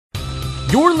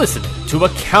You're listening to a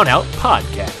Count Out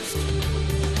Podcast.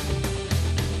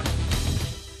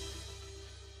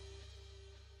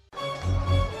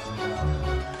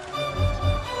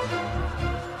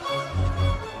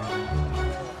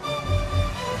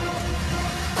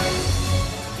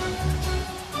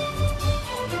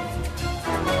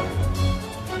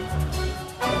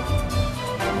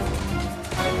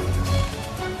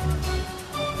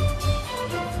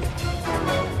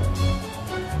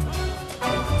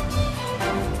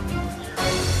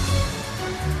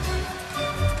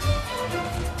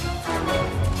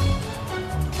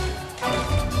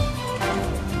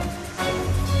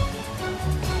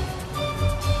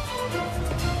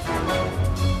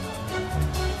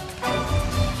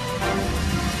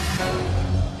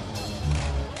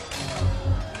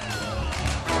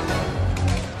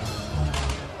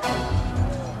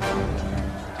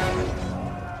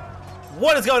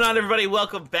 What is going on, everybody?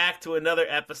 Welcome back to another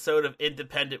episode of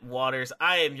Independent Waters.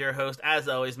 I am your host, as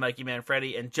always, Mikey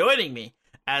Manfredi, and joining me,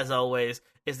 as always,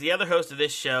 is the other host of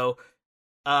this show,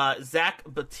 Zach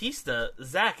Batista.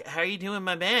 Zach, how are you doing,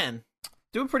 my man?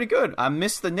 Doing pretty good. I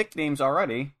missed the nicknames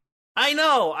already. I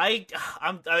know. I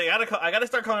gotta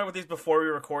start coming up with these before we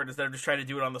record instead of just trying to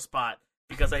do it on the spot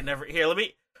because I never. Here, let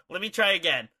me try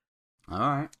again. All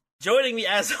right. Joining me,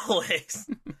 as always,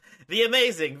 the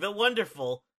amazing, the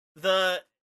wonderful, the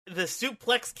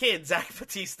suplex kid, Zach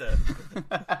Batista.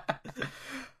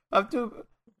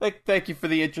 Thank you for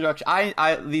the introduction.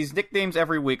 I these nicknames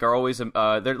every week are always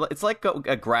it's like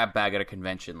a grab bag at a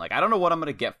convention. Like, I don't know what I'm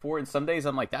gonna get for it, and some days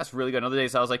I'm like, that's really good. And other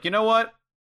days I was like, you know what?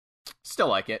 Still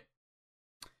like it.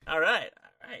 All right.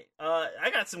 I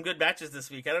got some good matches this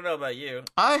week. I don't know about you.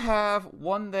 I have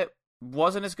one that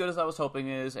wasn't as good as I was hoping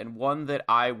is, and one that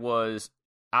I was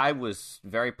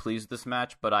very pleased with this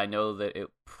match, but I know that it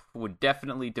would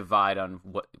definitely divide on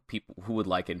what people who would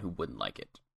like it and who wouldn't like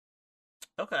it.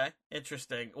 Okay,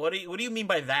 interesting. What do you mean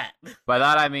by that? By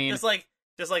that I mean just like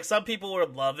some people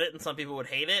would love it and some people would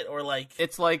hate it, or like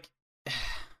it's like,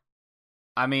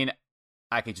 I mean,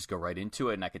 I could just go right into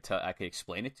it and I could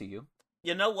explain it to you.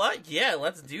 You know what? Yeah,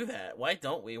 let's do that. Why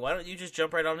don't we? Why don't you just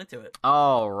jump right on into it?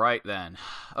 All right then.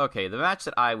 Okay, the match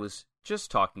that I was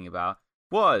just talking about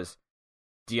was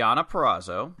Deonna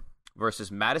Purrazzo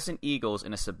versus Madison Eagles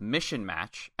in a submission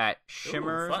match at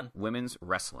Shimmer Women's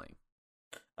Wrestling.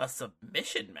 A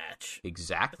submission match?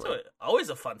 Exactly. That's always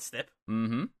a fun snip.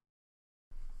 Mm-hmm.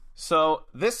 So,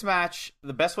 this match,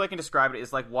 the best way I can describe it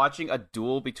is like watching a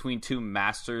duel between two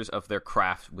masters of their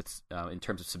craft with in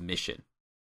terms of submission.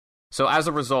 So, as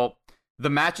a result, the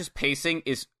match's pacing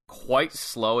is quite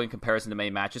slow in comparison to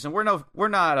main matches, and we're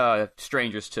not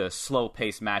strangers to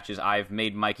slow-paced matches. I've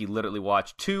made Mikey literally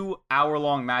watch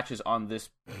 2-hour-long matches on this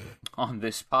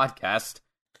podcast.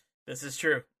 This is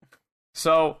true.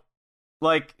 So,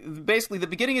 like, basically, the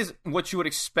beginning is what you would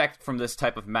expect from this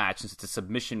type of match, since it's a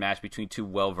submission match between two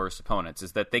well-versed opponents,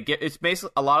 is that it's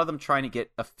basically a lot of them trying to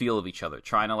get a feel of each other,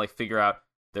 trying to, like, figure out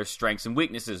their strengths and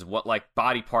weaknesses, what, like,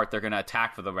 body part they're going to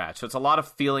attack for the match. So it's a lot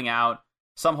of feeling out,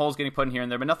 some holes getting put in here and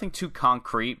there, but nothing too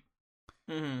concrete.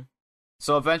 Mm-hmm.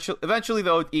 So eventually,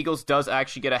 though, Eagles does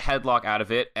actually get a headlock out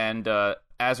of it, and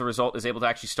as a result is able to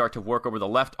actually start to work over the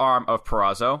left arm of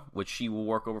Purrazzo, which she will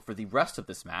work over for the rest of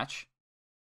this match.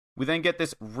 We then get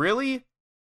this really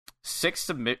sick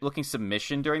looking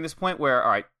submission during this point where, all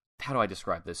right, how do I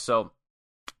describe this? So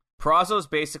Purrazzo is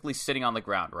basically sitting on the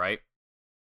ground, right?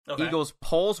 Okay. Eagles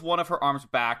pulls one of her arms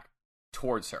back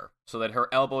towards her so that her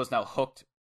elbow is now hooked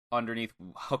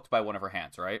by one of her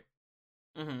hands, right?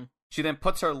 Mm-hmm. She then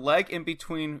puts her leg in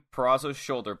between Purrazzo's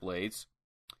shoulder blades,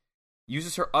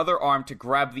 uses her other arm to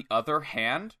grab the other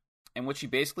hand, and what she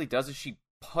basically does is she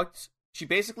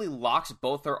basically locks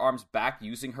both her arms back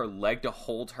using her leg to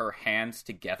hold her hands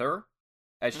together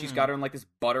as she's got her in like this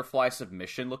butterfly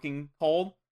submission looking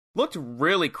hold. Looked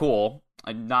really cool,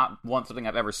 and not something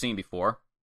I've ever seen before.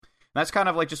 And that's kind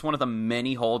of like just one of the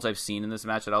many holds I've seen in this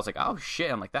match that I was like, oh shit,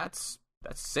 I'm like, that's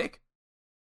sick.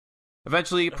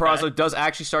 Eventually, Purrazzo does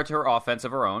actually start to her offense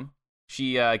of her own.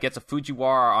 She gets a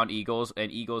Fujiwara on Eagles, and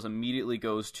Eagles immediately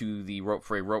goes to the rope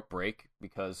for a rope break,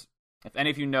 because if any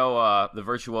of you know the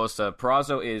Virtuosa,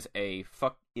 Purrazzo is a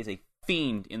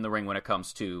fiend in the ring when it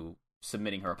comes to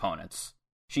submitting her opponents.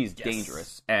 She's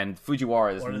dangerous, and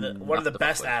Fujiwara is one of the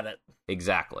best at it.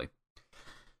 Exactly.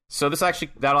 So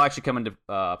that'll actually come into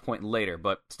point later,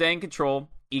 but staying in control,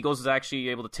 Eagles is actually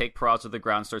able to take Purrazzo to the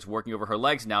ground, starts working over her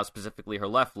legs now, specifically her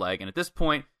left leg, and at this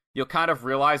point, you'll kind of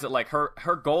realize that like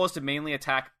her goal is to mainly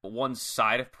attack one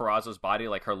side of Purrazzo's body,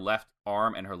 like her left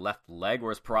arm and her left leg,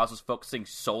 whereas Purrazzo's focusing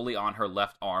solely on her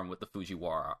left arm with the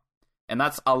Fujiwara. And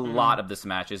that's a lot of this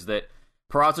match, is that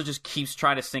Peraza just keeps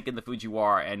trying to sink in the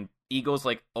Fujiwara, and Eagles,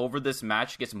 like, over this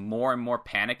match, gets more and more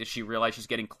panicked as she realizes she's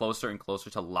getting closer and closer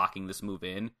to locking this move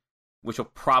in, which will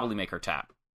probably make her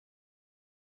tap.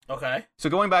 Okay. So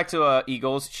going back to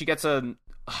Eagles, she gets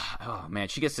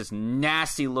she gets this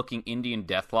nasty-looking Indian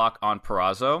Deathlock on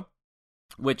Peraza,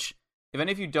 which, if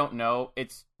any of you don't know,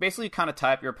 it's basically kind of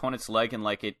tie up your opponent's leg in,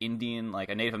 like, an Indian, like,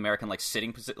 a Native American, like,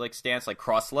 sitting like stance, like,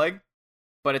 cross-leg,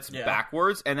 but it's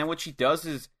backwards, and then what she does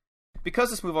is,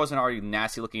 because this move wasn't already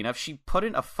nasty looking enough, she put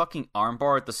in a fucking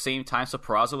armbar at the same time, so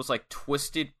Peraza was, like,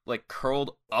 twisted, like,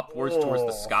 curled upwards towards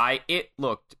the sky. It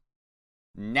looked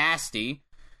nasty.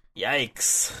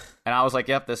 Yikes. And I was like,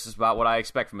 yep, this is about what I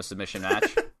expect from a submission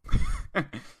match.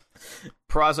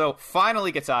 Peraza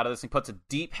finally gets out of this and puts a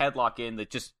deep headlock in that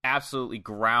just absolutely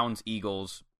grounds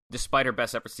Eagles, despite her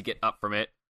best efforts to get up from it.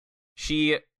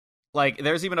 She, like,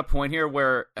 there's even a point here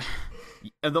where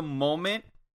the moment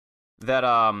that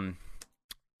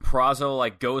Peraza,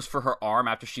 like, goes for her arm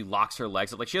after she locks her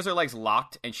legs, like, she has her legs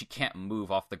locked and she can't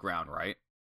move off the ground, right?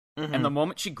 Mm-hmm. And the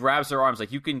moment she grabs her arms,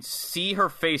 like, you can see her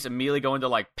face immediately go into,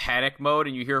 like, panic mode,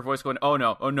 and you hear her voice going, "Oh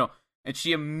no, oh no," and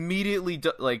she immediately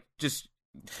just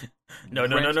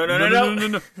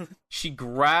no. She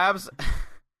grabs,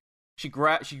 she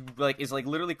like is like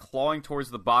literally clawing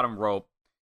towards the bottom rope.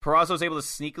 Peraza was able to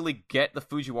sneakily get the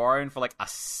Fujiwara in for like a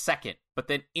second, but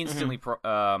then instantly,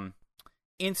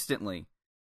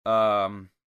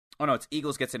 oh no, it's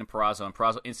Eagles gets in Peraza, and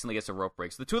Peraza instantly gets a rope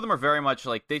break. So the two of them are very much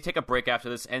like, they take a break after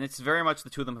this, and it's very much the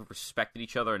two of them have respected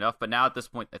each other enough. But now at this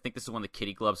point, I think this is when the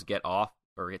kitty gloves get off,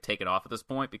 or get taken off at this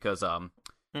point, because so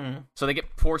they get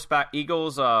forced back.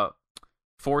 Eagles goes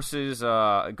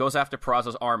after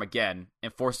Peraza's arm again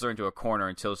and forces her into a corner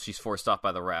until she's forced off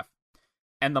by the ref.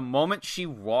 And the moment she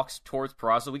walks towards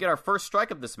Peraza, we get our first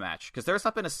strike of this match, because there's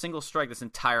not been a single strike this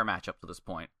entire match up to this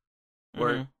point,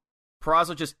 where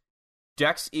Peraza just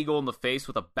decks Eagle in the face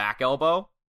with a back elbow.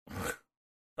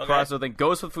 Peraza then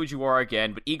goes for Fujiwara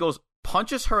again, but Eagles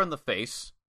punches her in the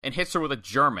face and hits her with a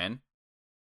German,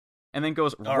 and then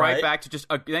goes back to just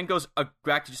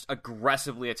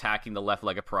aggressively attacking the left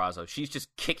leg of Peraza. She's just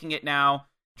kicking it now,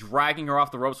 dragging her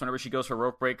off the ropes whenever she goes for a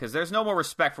rope break, because there's no more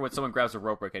respect for when someone grabs a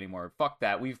rope break anymore. Fuck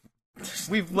that. We've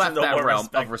left that realm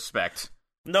of respect.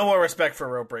 No more respect for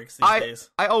rope breaks these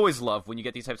days. I always love when you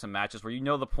get these types of matches where you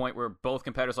know the point where both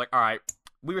competitors are like, all right,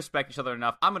 we respect each other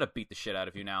enough. I'm going to beat the shit out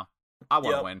of you now. I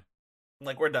want to win.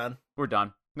 Like, we're done. We're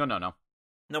done. No.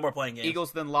 No more playing games.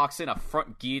 Eagles then locks in a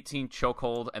front guillotine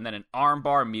chokehold and then an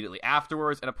armbar immediately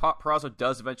afterwards, and Peraza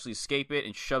does eventually escape it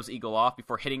and shoves Eagle off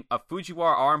before hitting a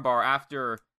Fujiwara armbar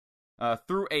after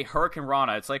through a Hurricane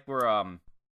Rana. It's like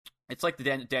it's like the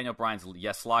Daniel Bryan's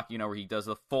yes lock, you know, where he does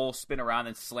the full spin around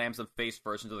and slams them face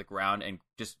first into the ground and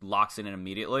just locks in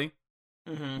immediately.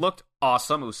 Looked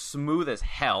awesome. It was smooth as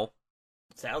hell.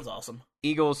 Sounds awesome.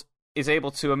 Eagles is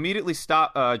able to immediately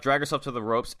drag herself to the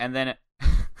ropes, and then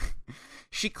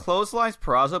she clotheslines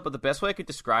Peraza, but the best way I could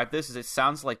describe this is it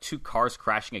sounds like two cars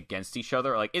crashing against each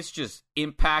other. Like, it's just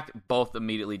impact, both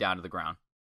immediately down to the ground.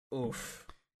 Oof.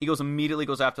 Eagles immediately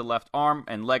goes after the left arm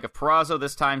and leg of Peraza.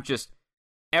 This time, just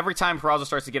every time Peraza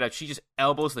starts to get up, she just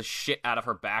elbows the shit out of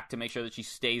her back to make sure that she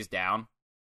stays down.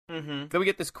 Then we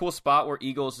get this cool spot where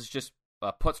Eagles is just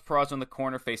puts Peraza in the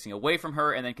corner facing away from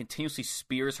her and then continuously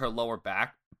spears her lower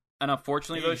back. And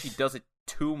unfortunately, though, she does it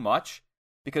too much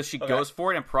because she goes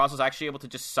for it, and Peraza's actually able to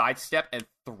just sidestep and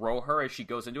throw her as she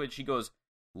goes into it. She goes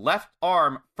left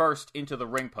arm first into the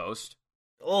ring post.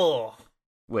 Oh.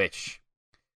 Which,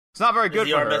 it's not very good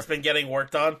for her. The arm that's been getting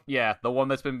worked on? Yeah, the one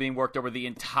that's been being worked over the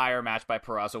entire match by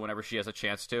Peraza whenever she has a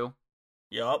chance to.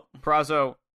 Yup.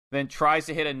 Peraza then tries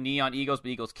to hit a knee on Eagles, but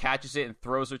Eagles catches it and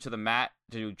throws her to the mat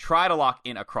to try to lock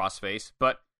in a crossface.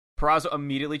 But Peraza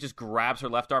immediately just grabs her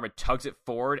left arm and tugs it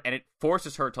forward, and it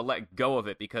forces her to let go of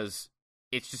it because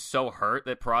it's just so hurt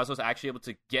that Peraza was actually able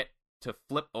to get to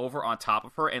flip over on top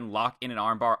of her and lock in an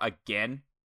armbar again.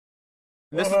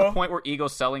 And this is the point where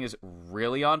Eagles selling is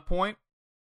really on point,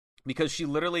 because she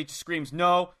literally screams,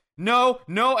 no,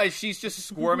 as she's just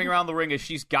squirming around the ring as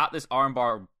she's got this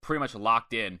armbar pretty much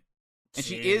locked in. And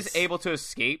she is able to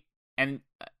escape and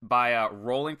by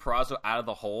rolling Peraza out of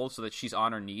the hole so that she's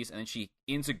on her knees, and then she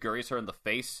enziguris her in the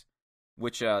face,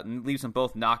 which leaves them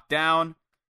both knocked down.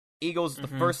 Eagles is the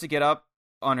first to get up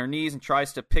on her knees and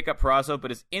tries to pick up Peraza,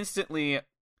 but is instantly...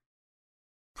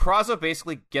 Peraza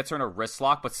basically gets her in a wrist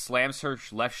lock, but slams her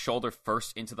left shoulder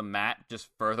first into the mat, just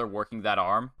further working that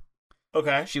arm.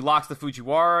 Okay. She locks the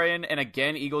Fujiwara in, and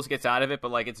again, Eagles gets out of it,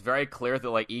 but, like, it's very clear that,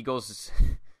 like, Eagles...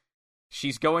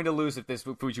 She's going to lose if this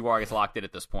Fujiwara gets locked in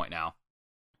at this point now.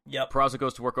 Yep. Peraza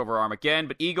goes to work over her arm again,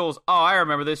 but Eagles... Oh, I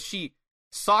remember this. She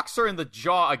socks her in the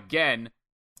jaw again,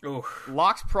 Ooh.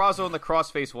 locks Purrazzo in the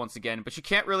crossface once again, but she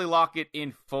can't really lock it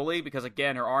in fully because,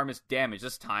 again, her arm is damaged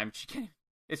this time. She can't.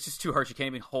 It's just too hard. She can't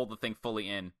even hold the thing fully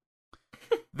in.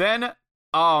 Then,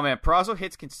 oh man, Purrazzo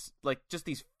hits just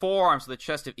these forearms to the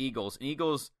chest of Eagles, and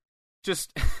Eagles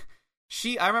just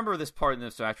I remember this part in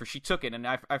this match where she took it, and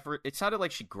it sounded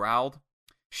like she growled.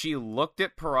 She looked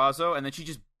at Purrazzo, and then she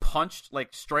just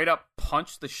straight up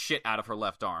punched the shit out of her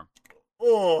left arm.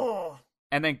 Oh.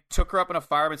 And then took her up in a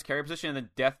fireman's carry position, and then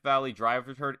Death Valley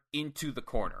drivered her into the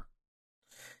corner.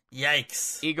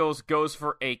 Yikes. Eagles goes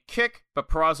for a kick, but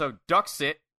Purrazzo ducks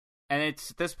it, and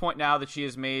it's at this point now that she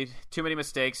has made too many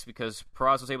mistakes because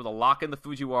Purrazzo was able to lock in the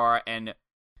Fujiwara and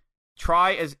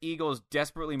try as Eagles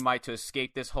desperately might to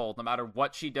escape this hold. No matter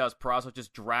what she does, Purrazzo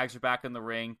just drags her back in the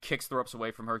ring, kicks the ropes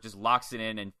away from her, just locks it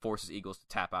in, and forces Eagles to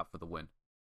tap out for the win.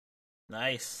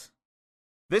 Nice.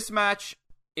 This match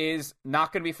is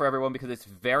not going to be for everyone because it's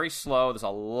very slow. There's a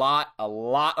lot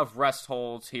of rest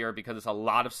holds here because it's a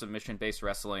lot of submission-based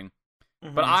wrestling.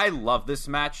 Mm-hmm. But I love this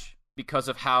match because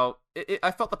of how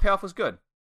I felt the payoff was good.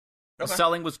 The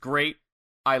selling was great.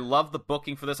 I love the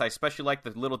booking for this. I especially like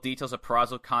the little details of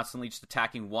Purrazzo constantly just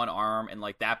attacking one arm and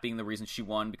like that being the reason she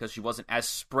won because she wasn't as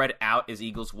spread out as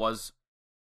Eagles was.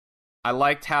 I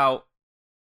liked how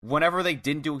whenever they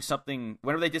did something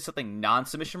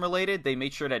non-submission related, they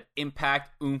made sure to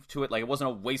impact oomph to it. Like it wasn't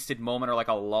a wasted moment or like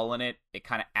a lull in it. It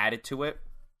kind of added to it.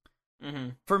 Mm-hmm.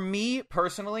 For me,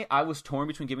 personally, I was torn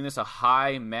between giving this a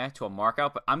high meh to a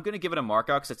markout, but I'm going to give it a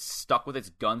markout because it's stuck with its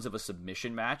guns of a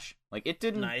submission match. Like, it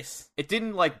didn't... Nice. It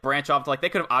didn't, like, branch off to, like, they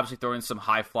could have obviously thrown in some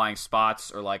high-flying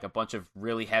spots or, like, a bunch of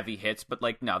really heavy hits, but,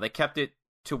 like, no, they kept it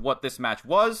to what this match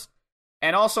was.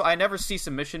 And also, I never see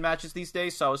submission matches these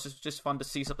days, so it was just fun to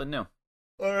see something new.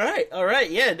 All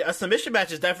right. Yeah, a submission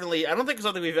match is definitely... I don't think it's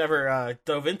something we've ever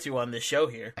dove into on this show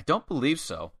here. I don't believe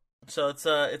so. So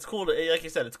it's cool to, like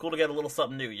you said, it's cool to get a little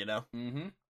something new, you know? Mm-hmm.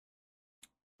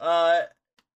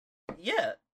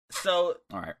 Yeah. So,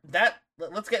 all right.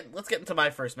 Let's get into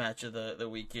my first match of the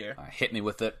week here. Hit me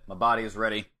with it. My body is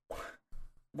ready.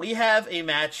 We have a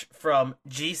match from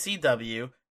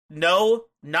GCW. No,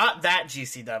 not that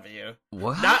GCW.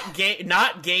 What?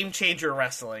 Not Game Changer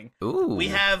Wrestling. Ooh. We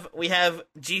have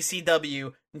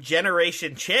GCW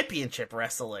Generation Championship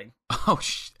Wrestling. Oh,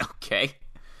 okay.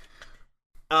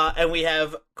 And we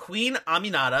have Queen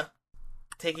Aminata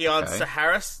taking on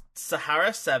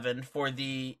Sahara 7 for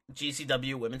the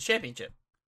GCW Women's Championship.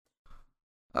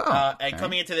 And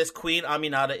coming into this, Queen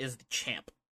Aminata is the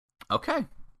champ. Okay.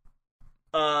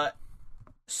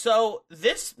 So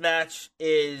this match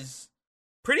is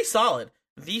pretty solid.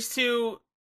 These two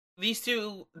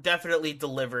definitely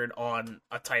delivered on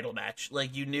a title match.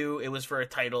 Like, you knew it was for a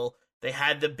title. They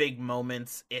had the big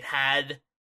moments. It had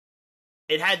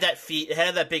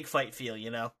that big fight feel,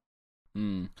 you know?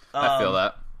 I feel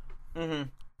that.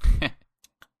 Mm-hmm.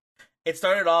 It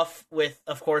started off with,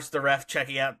 of course, the ref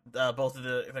checking out both of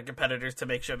the competitors to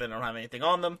make sure they don't have anything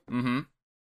on them. Mm-hmm.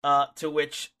 To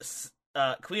which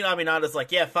Queen Aminata's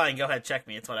like, yeah, fine, go ahead, check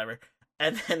me, it's whatever.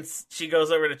 And then she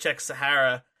goes over to check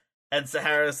Sahara, and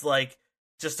Sahara's like,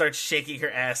 just starts shaking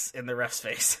her ass in the ref's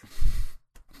face.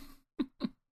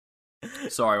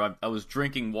 Sorry, I was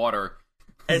drinking water.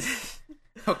 And,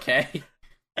 okay.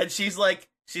 And she's like,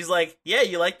 yeah,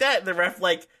 you like that? And the ref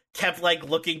like kept like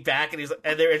looking back, and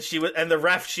the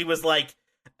ref, she was like,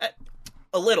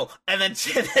 a little, and then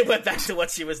they went back to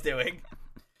what she was doing.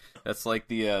 That's like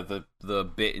the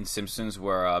bit in Simpsons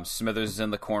where Smithers is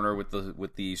in the corner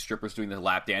with the strippers doing the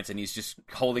lap dance, and he's just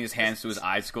holding his hands to his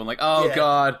eyes, going like, "Oh yeah.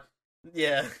 God."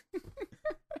 Yeah.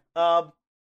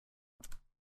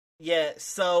 Yeah.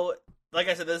 So, like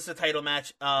I said, this is a title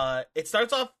match. It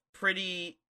starts off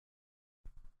pretty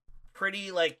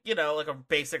like, you know, like a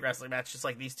basic wrestling match, just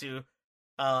like these two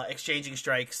exchanging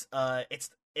strikes.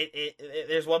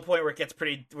 There's one point where it gets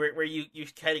pretty where you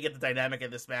kind of get the dynamic in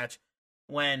this match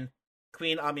when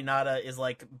Queen Aminata is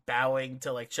like bowing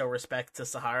to like show respect to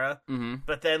Sahara,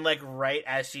 but then like right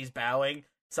as she's bowing,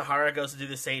 Sahara goes to do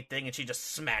the same thing and she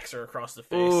just smacks her across the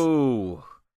face. Ooh!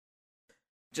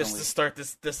 Just to start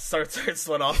this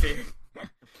one off here.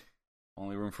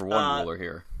 Only room for one ruler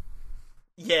here.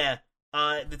 Yeah.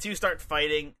 The two start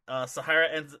fighting.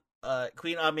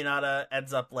 Queen Aminata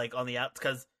ends up like on the outs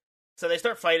because. So they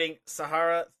start fighting.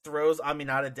 Sahara throws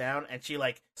Aminata down, and she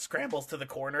like scrambles to the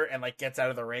corner and like gets out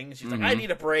of the ring. She's like, "I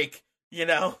need a break," you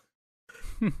know.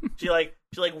 She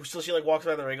walks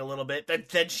around the ring a little bit.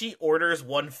 Then she orders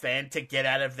one fan to get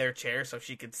out of their chair so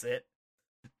she can sit.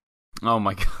 Oh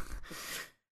my god!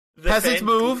 Peasants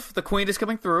move. The queen is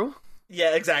coming through.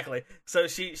 Yeah, exactly. So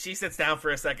she sits down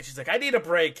for a second. She's like, "I need a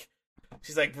break,"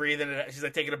 She's like breathing. She's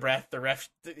like taking a breath. The ref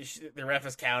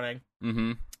is counting.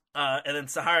 Mm-hmm. And then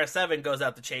Sahara 7 goes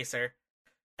out to chase her.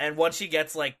 And once she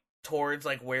gets like towards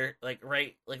like where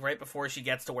right before she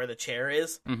gets to where the chair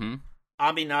is, Mm-hmm.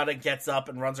 Aminata gets up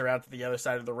and runs around to the other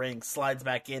side of the ring, slides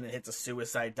back in, and hits a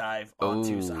suicide dive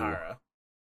onto Ooh. Sahara.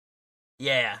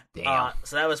 Yeah. Damn.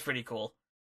 So that was pretty cool.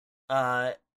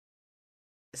 So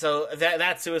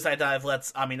that suicide dive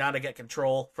lets Aminata get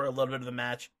control for a little bit of the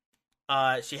match.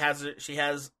 She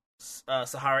has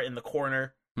Sahara in the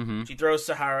corner. Mm-hmm. She throws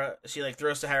Sahara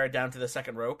down to the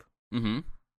second rope. Mm-hmm.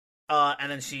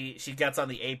 And then she gets on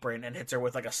the apron and hits her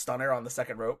with like a stunner on the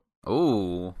second rope.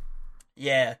 Ooh.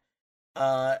 Yeah.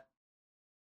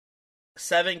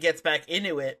 7 gets back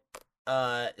into it.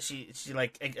 She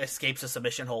like escapes a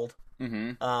submission hold.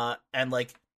 Mm-hmm. And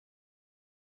like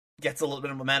gets a little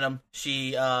bit of momentum.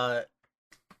 She's in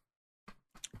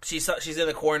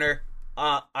the corner.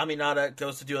 Aminata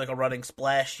goes to do like a running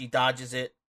splash. She dodges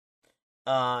it.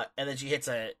 And then she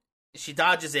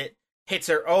dodges it, hits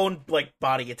her own like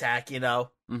body attack, you know.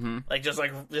 Mm-hmm. Like just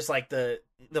like the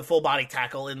full body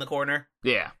tackle in the corner.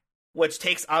 Yeah. Which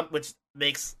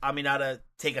makes Aminata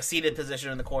take a seated position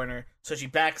in the corner. So she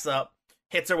backs up,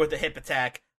 hits her with a hip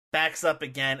attack, backs up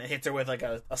again, and hits her with like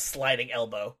a sliding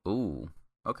elbow. Ooh.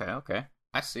 Okay.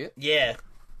 I see it. Yeah.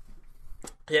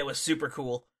 It was super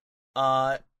cool.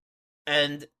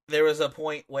 And there was a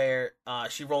point where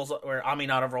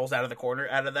Aminata rolls out of the corner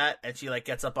out of that, and she like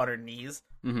gets up on her knees,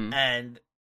 Mm-hmm. and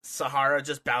Sahara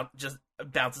just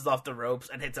bounces off the ropes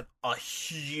and hits a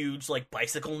huge like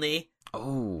bicycle knee.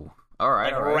 Oh. All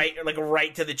right.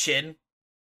 Right to the chin.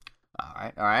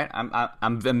 All right.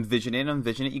 I'm envisioning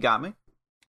it. You got me.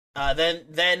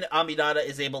 Then Aminata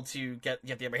is able to get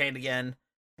the upper hand again,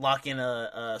 lock in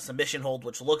a submission hold,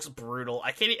 which looks brutal.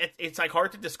 It's like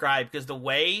hard to describe because the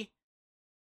way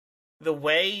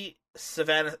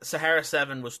Sahara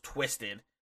 7 was twisted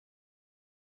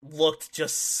looked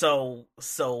just so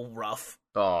rough.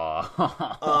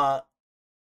 Oh.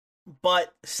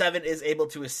 But 7 is able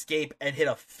to escape and hit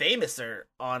a famouser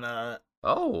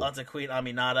onto Queen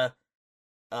Aminata,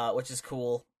 which is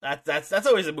cool. That's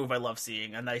always a move I love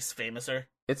seeing, a nice famouser.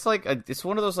 It's like it's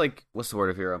one of those like, what's the word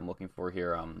of here I'm looking for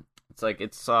here? It's like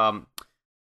it's so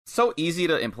easy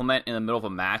to implement in the middle of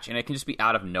a match, and it can just be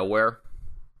out of nowhere.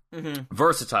 Mm-hmm.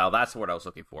 Versatile. That's what I was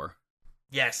looking for.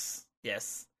 Yes.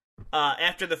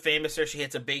 After the famouser, she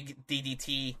hits a big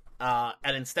DDT,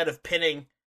 and instead of pinning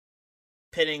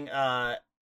Aminata,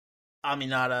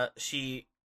 she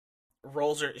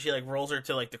rolls her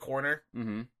to like the corner,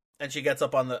 Mm-hmm. and she gets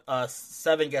up on the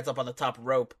 7 gets up on the top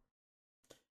rope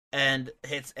and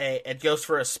it goes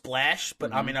for a splash,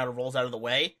 but Mm-hmm. Aminata rolls out of the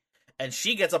way, and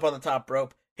she gets up on the top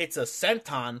rope, hits a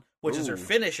senton, which is her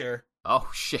finisher. Oh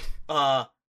shit.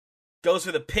 Goes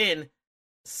for the pin.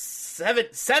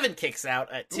 7 kicks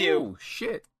out at 2. Ooh,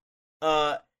 shit.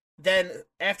 Then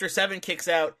after 7 kicks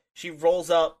out, she rolls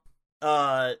up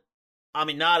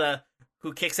Aminata,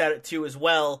 who kicks out at 2 as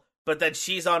well. But then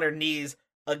she's on her knees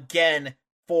again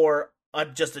for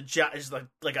just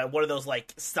like one of those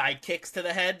like side kicks to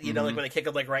the head. You know, like where they kick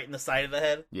them like right in the side of the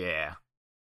head. Yeah.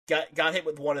 Got hit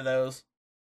with one of those.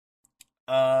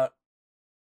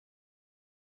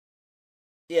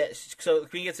 Yeah, so the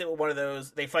Queen gets hit with one of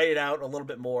those. They fight it out a little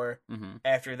bit more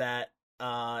after that.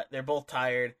 They're both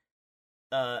tired.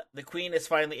 The Queen is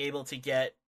finally able to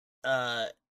get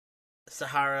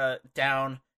Sahara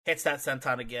down, hits that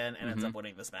senton again, and ends up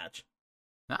winning this match.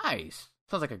 Nice.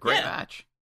 Sounds like a great match.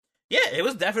 Yeah, it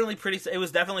was definitely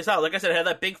solid. Like I said,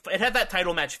 it had that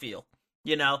title match feel.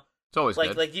 You know, It's always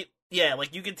good. like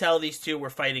you could tell these two were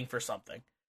fighting for something.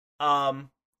 And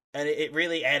it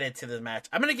really added to the match.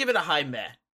 I'm gonna give it a high meh.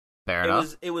 Fair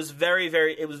enough. It was very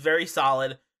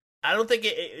solid. I don't think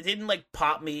it didn't like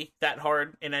pop me that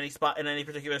hard in any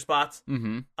particular spots.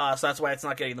 Mm-hmm. So that's why it's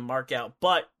not getting the mark out.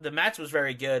 But the match was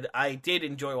very good. I did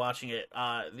enjoy watching it.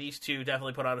 These two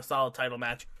definitely put on a solid title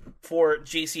match for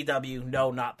GCW.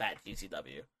 No, not that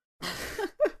GCW.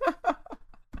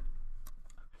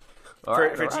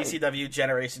 For GCW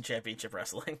Generation Championship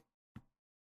Wrestling.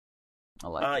 I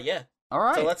like it. Yeah. All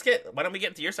right. So why don't we get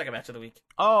into your second match of the week?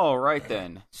 All right,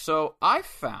 then. So I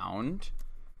found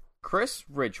Chris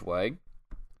Ridgeway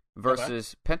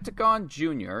versus Pentagon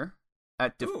Jr.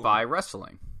 at Defy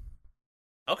Wrestling.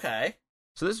 Okay.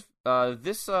 So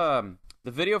the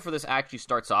video for this actually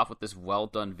starts off with this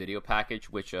well-done video package,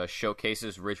 which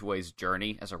showcases Ridgeway's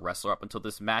journey as a wrestler up until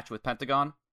this match with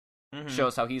Pentagon. Mm-hmm.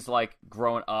 Shows how he's like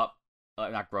how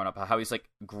he's like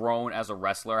grown as a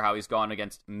wrestler, how he's gone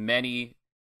against many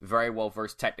very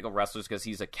well-versed technical wrestlers because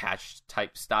he's a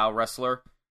catch-type style wrestler.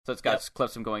 So it's got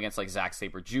clips of him going against like Zack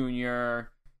Sabre Jr.,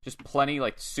 just plenty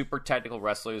like super technical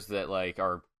wrestlers that like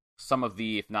are some of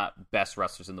the, if not best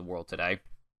wrestlers in the world today.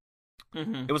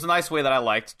 Mm-hmm. It was a nice way that I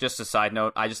liked. Just a side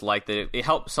note, I just liked it. It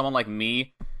helped someone like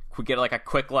me could get like a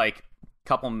quick like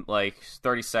couple like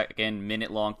 30-second,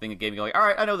 minute-long thing that gave me like, all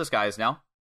right, I know this guy is now.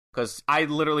 Because I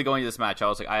literally going into this match, I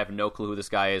was like, I have no clue who this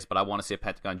guy is, but I want to see a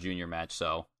Pentagon Jr. match,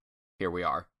 so here we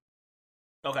are.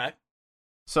 Okay.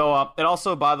 So it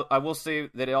also, I will say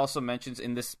that it also mentions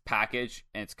in this package,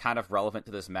 and it's kind of relevant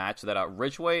to this match, that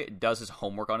Ridgeway does his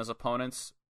homework on his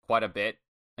opponents quite a bit,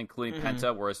 including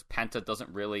Penta, whereas Penta doesn't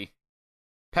really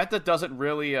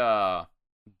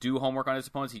do homework on his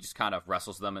opponents. He just kind of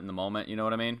wrestles them in the moment, you know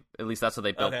what I mean? At least that's how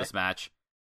they built this match.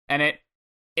 And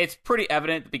it's pretty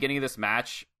evident at the beginning of this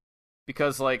match,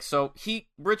 because like, so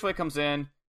Ridgeway comes in,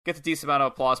 gets a decent amount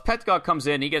of applause. Pentagon comes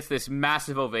in, he gets this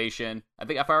massive ovation. I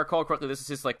think, if I recall correctly, this is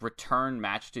his like return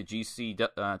match to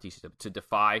to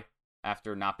Defy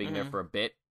after not being there for a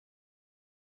bit.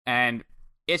 And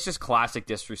it's just classic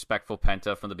disrespectful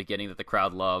Penta from the beginning that the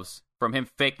crowd loves. From him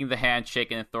faking the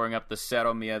handshake and then throwing up the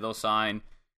Cero Miedo sign,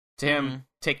 to him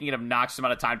taking an obnoxious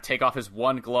amount of time to take off his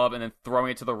one glove and then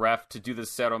throwing it to the ref to do the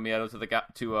Cero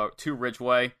Miedo to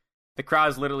Ridgeway. The crowd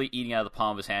is literally eating out of the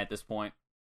palm of his hand at this point.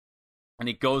 And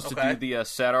he goes to do the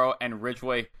Cero, and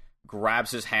Ridgeway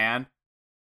grabs his hand.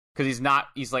 Because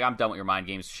he's like, I'm done with your mind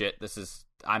games shit.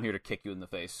 I'm here to kick you in the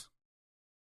face.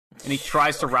 And he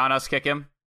tries to roundhouse kick him,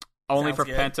 only for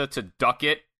Penta to duck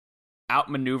it,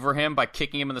 outmaneuver him by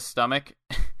kicking him in the stomach.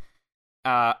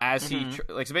 So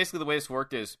basically the way this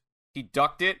worked is, he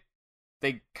ducked it,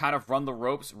 they kind of run the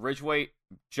ropes, Ridgeway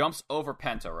jumps over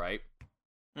Penta, right?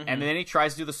 And then he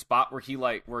tries to do the spot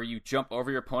where you jump over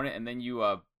your opponent and then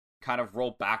you kind of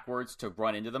roll backwards to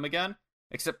run into them again.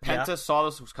 Except Penta saw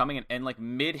this was coming, and like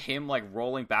mid him like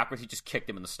rolling backwards, he just kicked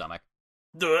him in the stomach.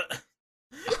 I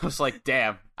was like,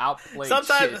 damn, outplayed.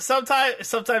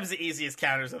 Sometimes the easiest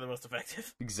counters are the most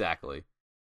effective. Exactly.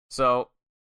 So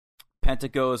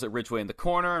Penta goes at Ridgeway in the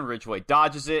corner, and Ridgeway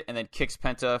dodges it, and then kicks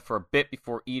Penta for a bit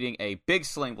before eating a big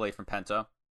sling blade from Penta.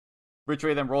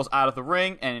 Ridgeway then rolls out of the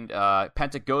ring, and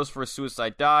Penta goes for a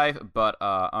suicide dive, but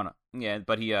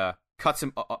he cuts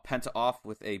Penta off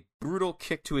with a brutal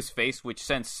kick to his face, which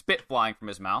sends spit flying from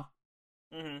his mouth.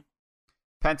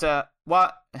 Penta,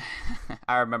 what?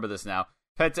 I remember this now.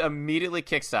 Penta immediately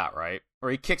kicks out, right? Or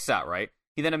he kicks out, right?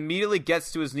 He then immediately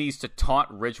gets to his knees to taunt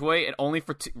Ridgeway, and only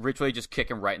for Ridgeway just kick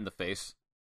him right in the face,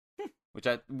 which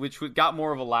got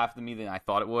more of a laugh than me than I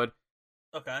thought it would.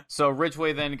 Okay. So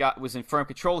Ridgeway then was in firm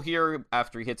control here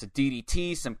after he hits a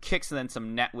DDT, some kicks, and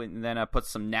then puts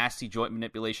some nasty joint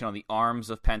manipulation on the arms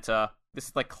of Penta. This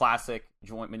is like classic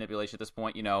joint manipulation at this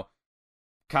point, you know,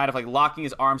 kind of like locking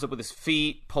his arms up with his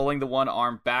feet, pulling the one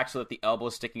arm back so that the elbow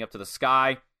is sticking up to the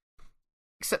sky.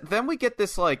 Except then we get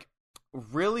this like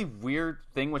really weird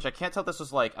thing, which I can't tell if this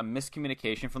was like a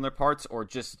miscommunication from their parts or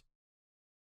just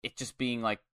being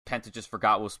like Penta just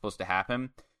forgot what was supposed to happen.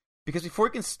 Because before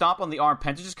he can stomp on the arm,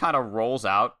 Penta just kind of rolls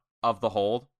out of the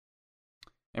hold.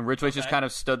 And Ridgeway just kind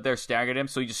of stood there staring at him,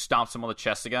 so he just stomps him on the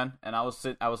chest again. And I was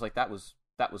like, that was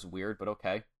weird, but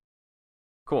okay.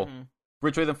 Cool.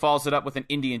 Ridgeway then follows it up with an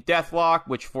Indian Deathlock,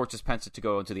 which forces Penta to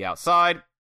go into the outside.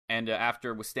 And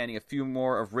after withstanding a few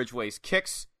more of Ridgeway's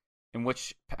kicks, in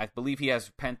which I believe he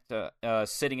has Penta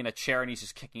sitting in a chair and he's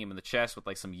just kicking him in the chest with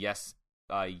like some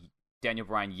Daniel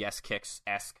Bryan yes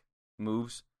kicks-esque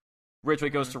moves.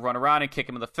 Ridgeway goes to run around and kick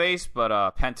him in the face, but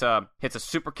Penta hits a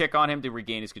super kick on him to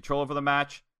regain his control over the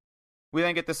match. We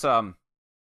then get this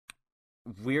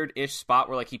weird-ish spot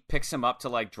where like he picks him up to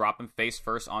like drop him face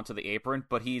first onto the apron,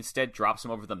 but he instead drops him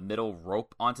over the middle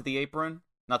rope onto the apron.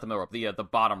 Not the middle rope, the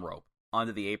bottom rope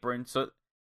onto the apron. So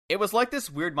it was like this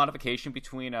weird modification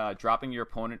between dropping your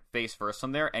opponent face first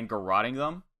on there and garroting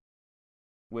them,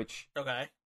 which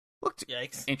looked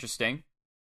interesting.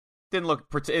 Didn't look.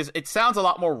 It sounds a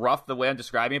lot more rough the way I'm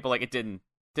describing it, but like it didn't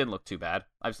look too bad.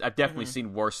 I've definitely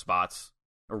seen worse spots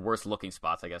or worse looking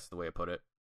spots, I guess is the way I put it.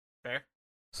 Fair.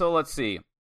 So let's see.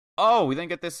 Oh, we then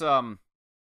get this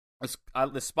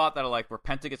this spot that I like where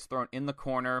Penta gets thrown in the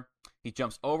corner. He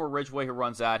jumps over Ridgeway, who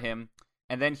runs at him,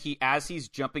 and then as he's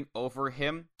jumping over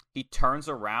him, he turns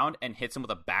around and hits him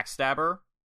with a backstabber,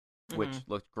 which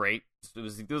looked great.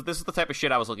 This is the type of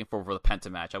shit I was looking for the Penta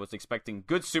match. I was expecting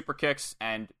good super kicks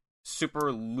and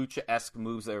super lucha-esque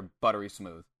moves that are buttery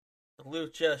smooth.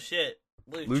 Lucha shit.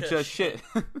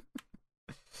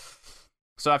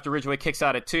 So after Ridgeway kicks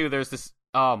out at 2, there's this...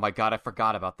 Oh my god, I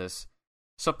forgot about this.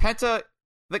 So Penta...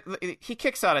 he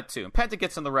kicks out at 2, and Penta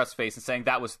gets in the ref's face and saying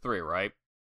that was 3, right?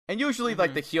 And usually,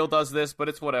 like, the heel does this, but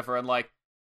it's whatever. And, like,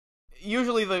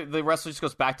 usually the wrestler just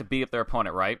goes back to beat up their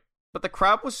opponent, right? But the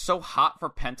crowd was so hot for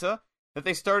Penta that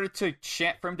they started to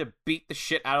chant for him to beat the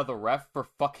shit out of the ref for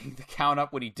fucking the count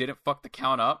up when he didn't fuck the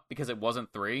count up because it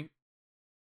wasn't 3.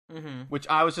 Mm-hmm. Which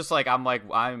I was just like, I'm like,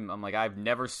 I've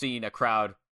never seen a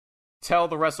crowd tell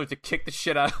the wrestler to kick the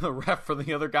shit out of the ref for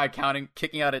the other guy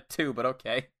kicking out at 2, but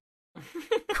okay.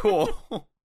 Cool.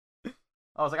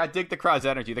 I was like, I dig the crowd's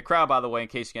energy. The crowd, by the way, in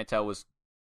case you can't tell,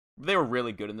 they were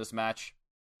really good in this match.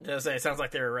 Just say, it sounds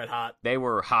like they were red hot. They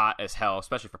were hot as hell,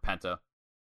 especially for Penta.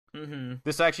 Mm-hmm.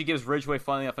 This actually gives Ridgeway,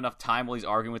 funnily enough time while he's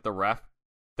arguing with the ref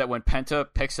that when Penta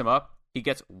picks him up, he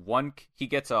gets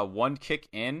a one kick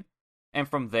in, and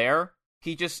from there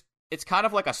it's kind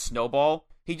of like a snowball.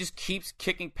 He just keeps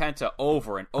kicking Penta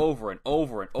over and over and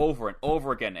over and over and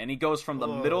over again, and he goes from the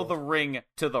middle of the ring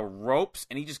to the ropes,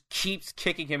 and he just keeps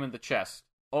kicking him in the chest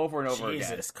over and over again.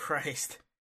 Jesus Christ.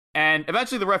 And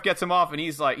eventually the ref gets him off, and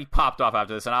he popped off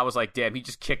after this, and I was like, damn, he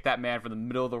just kicked that man from the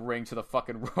middle of the ring to the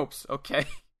fucking ropes. Okay.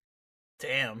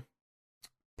 Damn.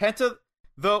 Penta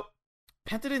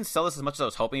didn't sell this as much as I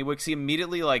was hoping he would, because he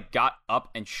immediately got up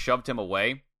and shoved him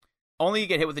away. Only to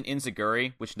get hit with an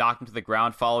enziguri, which knocked him to the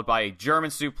ground, followed by a German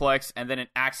suplex, and then an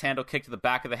axe handle kick to the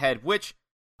back of the head, which,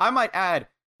 I might add,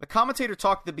 the commentator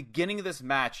talked at the beginning of this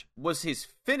match was his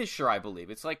finisher, I believe.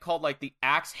 It's called the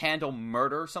axe handle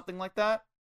murder or something like that.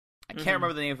 I can't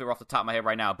remember the name of it off the top of my head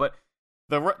right now, but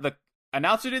the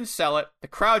announcer didn't sell it, the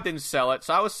crowd didn't sell it,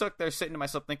 so I was stuck there sitting to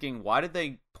myself thinking, why did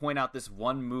they point out this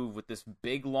one move with this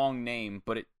big, long name,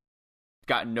 but it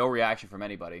got no reaction from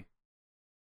anybody?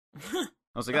 I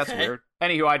was like, that's weird.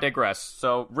 Anywho, I digress.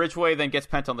 So Ridgeway then gets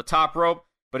Penta on the top rope,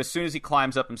 but as soon as he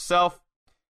climbs up himself,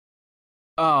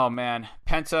 oh man,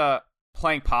 Penta,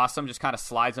 playing possum, just kind of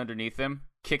slides underneath him,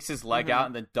 kicks his leg out,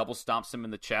 and then double stomps him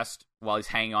in the chest while he's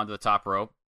hanging onto the top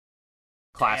rope.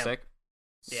 Classic.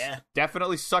 Damn. Yeah.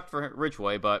 Definitely sucked for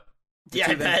Ridgeway, but...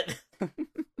 Yeah, I bet.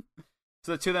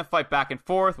 So the two then fight back and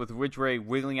forth, with Ridgeway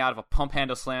wiggling out of a pump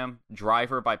handle slam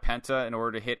driver by Penta in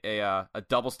order to hit a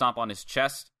double stomp on his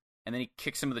chest, and then he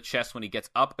kicks him in the chest when he gets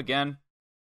up again.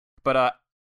 But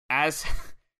as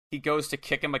he goes to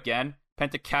kick him again,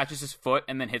 Penta catches his foot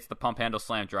and then hits the pump handle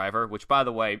slam driver, which, by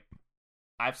the way,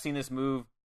 I've seen this move...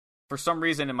 For some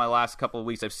reason, in my last couple of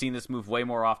weeks, I've seen this move way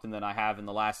more often than I have in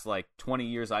the last, 20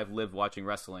 years I've lived watching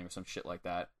wrestling or some shit like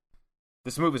that.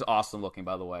 This move is awesome looking,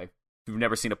 by the way. If you've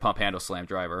never seen a pump handle slam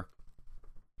driver.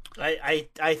 I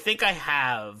think I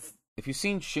have. If you've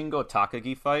seen Shingo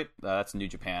Takagi fight, that's New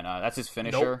Japan. That's his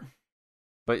finisher. Nope.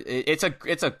 But it's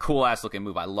a cool-ass looking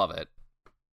move. I love it.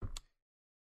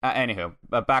 Anywho,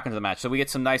 back into the match. So we get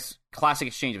some nice classic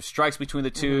exchange of strikes between the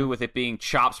two, with it being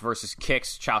chops versus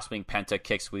kicks. Chops being Penta,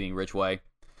 kicks being Ridgeway.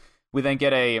 We then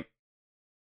get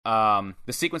the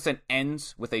sequence then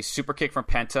ends with a super kick from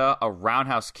Penta, a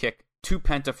roundhouse kick to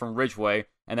Penta from Ridgeway,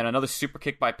 and then another super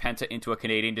kick by Penta into a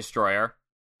Canadian Destroyer.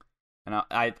 And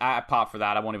I pop for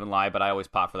that. I won't even lie, but I always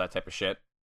pop for that type of shit.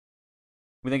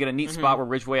 We then get a neat spot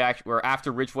where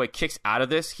after Ridgeway kicks out of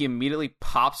this, he immediately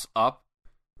pops up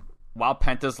while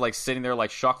Penta's sitting there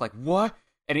shocked, what?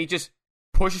 And he just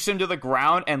pushes him to the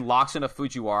ground and locks in a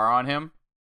Fujiwara on him.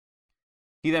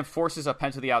 He then forces up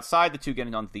Penta to the outside, the two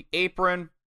getting onto the apron,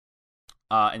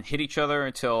 and hit each other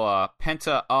until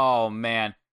Penta, oh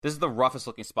man, this is the roughest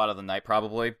looking spot of the night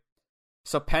probably.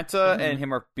 So Penta and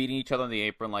him are beating each other on the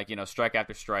apron, strike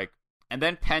after strike. And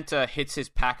then Penta hits his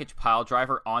package pile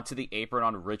driver onto the apron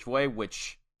on Ridgeway,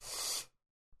 which,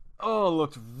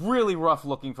 looked really rough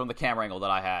looking from the camera angle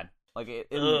that I had.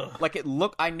 It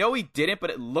looked, I know he didn't, but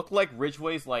it looked like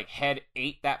Ridgeway's head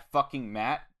ate that fucking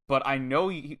mat. But I know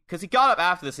because he got up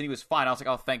after this and he was fine. I was like,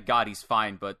 oh, thank God he's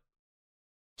fine. But,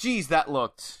 geez, that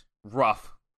looked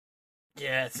rough.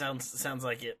 Yeah, it sounds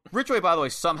like it. Ridgeway, by the way,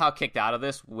 somehow kicked out of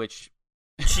this, which...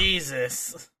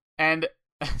 Jesus. And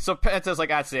so Penta's like,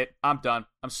 that's it. I'm done.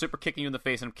 I'm super kicking you in the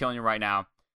face and I'm killing you right now.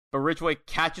 But Ridgeway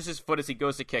catches his foot as he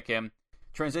goes to kick him,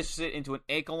 transitions it into an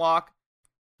ankle lock.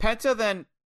 Penta then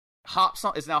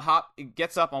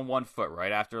gets up on one foot,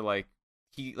 right? After, and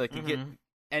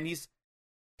he's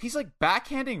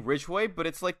backhanding Ridgeway, but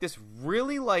it's this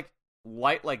really, light,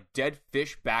 dead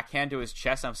fish backhand to his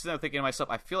chest. I'm sitting there thinking to myself,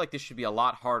 I feel like this should be a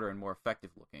lot harder and more effective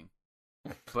looking.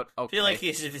 But okay. I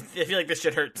feel like this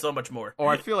should hurt so much more.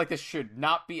 Or I feel like this should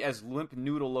not be as limp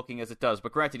noodle looking as it does.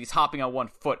 But granted, he's hopping on one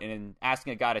foot, and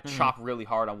asking a guy to chop really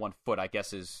hard on one foot, I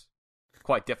guess, is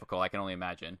quite difficult. I can only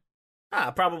imagine.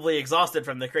 Probably exhausted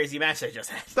from the crazy match they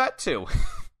just had. That too.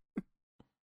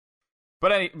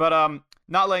 But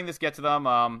not letting this get to them.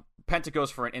 Penta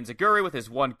goes for an enziguri with his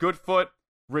one good foot.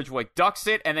 Ridgeway ducks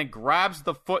it and then grabs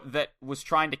the foot that was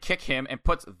trying to kick him and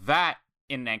puts that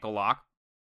in an ankle lock.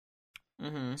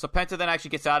 Mm-hmm. So Penta then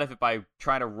actually gets out of it by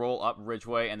trying to roll up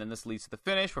Ridgeway, and then this leads to the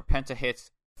finish where Penta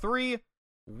hits 3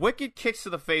 wicked kicks to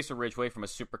the face of Ridgeway from a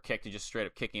super kick to just straight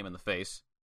up kicking him in the face,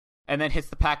 and then hits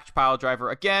the package pile driver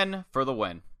again for the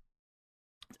win.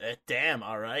 Damn!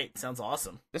 All right, sounds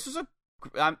awesome. This was a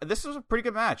pretty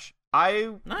good match.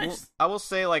 I will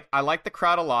say, like, I liked the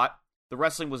crowd a lot. The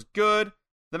wrestling was good.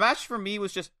 The match for me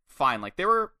was just fine. Like,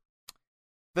 the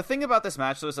thing about this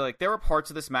match was, like, there were parts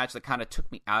of this match that kind of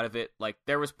took me out of it. Like,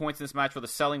 there was points in this match where the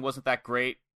selling wasn't that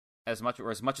great as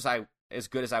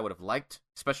good as I would have liked,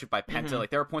 especially by Penta. Mm-hmm. Like,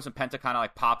 there were points when Penta kind of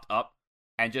like popped up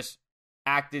and just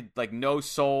acted like no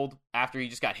sold after he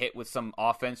just got hit with some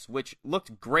offense, which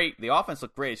looked great. The offense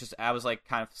looked great. It's just I was like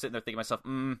kind of sitting there thinking to myself,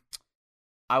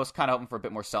 I was kind of hoping for a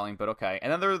bit more selling, but okay.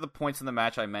 And then there were the points in the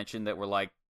match I mentioned that were like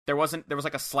there was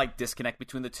like a slight disconnect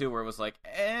between the two where it was like,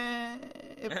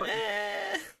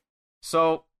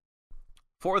 So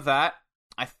for that,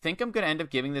 I think I'm gonna end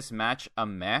up giving this match a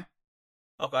meh.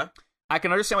 Okay. I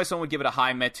can understand why someone would give it a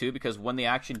high meh too, because when the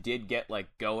action did get like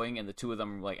going and the two of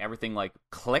them like everything like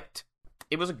clicked,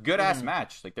 it was a good ass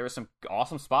match. Like there were some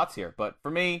awesome spots here, but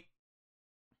for me,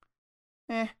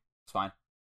 it's fine.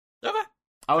 Okay.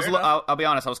 I'll be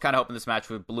honest, I was kind of hoping this match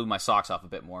would blew my socks off a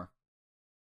bit more.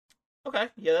 Okay,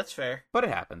 yeah, that's fair. But it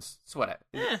happens. It's what it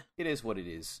is what it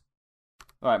is.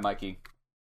 All right, Mikey.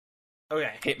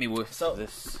 Okay. Hit me with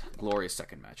this glorious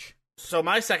second match. So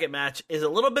my second match is a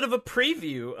little bit of a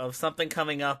preview of something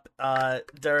coming up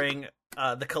during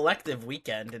the Collective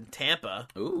weekend in Tampa.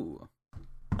 Ooh.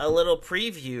 A little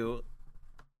preview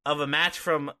of a match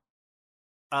from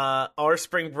our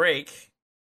spring break.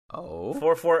 Oh.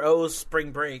 440's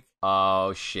spring break.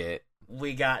 Oh, shit.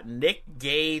 We got Nick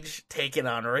Gage taking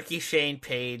on Ricky Shane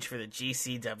Page for the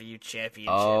GCW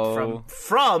Championship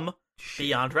from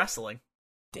Beyond Wrestling.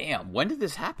 Damn, when did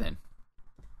this happen?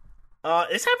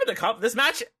 This happened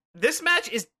This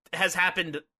match has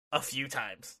happened a few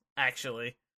times,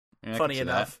 actually. Yeah, funny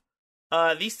enough.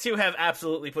 These two have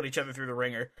absolutely put each other through the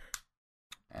ringer.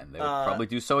 And they will probably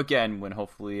do so again when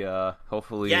hopefully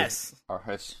yes.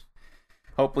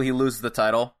 Hopefully he loses the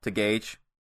title to Gage.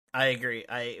 I agree.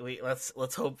 Let's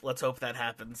hope that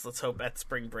happens. Let's hope at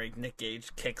spring break Nick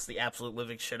Gage kicks the absolute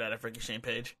living shit out of Ricky Shane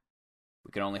Page.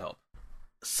 We can only hope.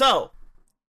 So,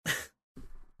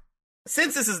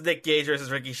 since this is Nick Gage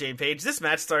versus Ricky Shane Page, this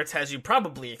match starts as you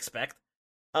probably expect.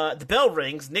 The bell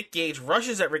rings, Nick Gage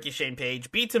rushes at Ricky Shane Page,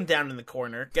 beats him down in the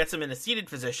corner, gets him in a seated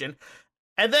position,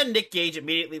 and then Nick Gage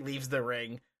immediately leaves the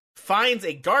ring, finds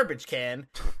a garbage can,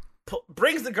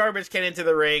 brings the garbage can into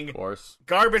the ring. Of course.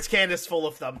 Garbage can is full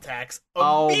of thumbtacks.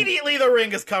 Immediately the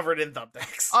ring is covered in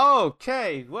thumbtacks.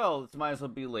 Okay, well, it might as well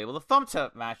be labeled a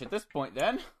thumbtack match at this point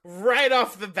then. Right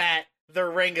off the bat, the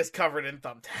ring is covered in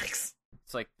thumbtacks.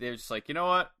 It's like, they're just like, you know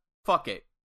what? Fuck it.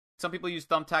 Some people use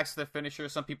thumbtacks as their finisher.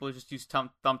 Some people just use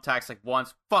thumbtacks like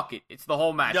once. Fuck it. It's the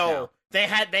whole match now. They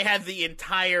had the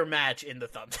entire match in the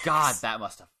thumbtacks. God, that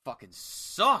must have fucking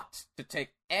sucked to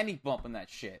take any bump in that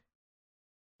shit.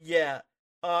 Yeah.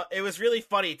 It was really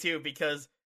funny, too, because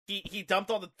he dumped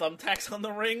all the thumbtacks on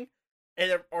the ring,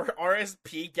 and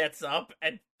RSP gets up,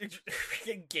 and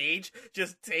Gage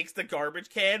just takes the garbage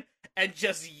can and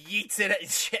just yeets it at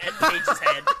Page's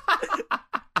head.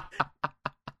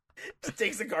 Just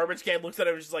takes the garbage can, looks at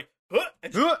him, and just like, huh,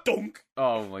 and just dunk.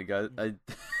 Oh my god.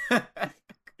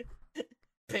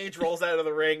 Page rolls out of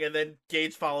the ring, and then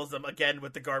Gage follows him again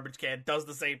with the garbage can, does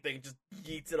the same thing, just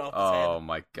yeets it off his head. Oh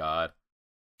my god.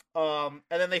 And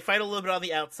then they fight a little bit on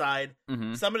the outside.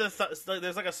 Mm-hmm. Some of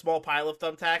there's like a small pile of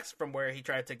thumbtacks from where he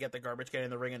tried to get the garbage can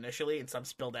in the ring initially, and some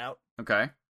spilled out. Okay.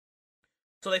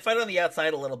 So they fight on the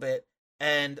outside a little bit,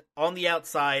 and on the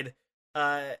outside,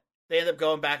 they end up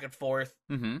going back and forth.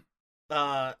 Mm-hmm.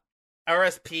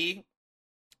 RSP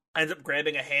ends up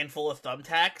grabbing a handful of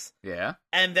thumbtacks. Yeah.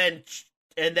 And then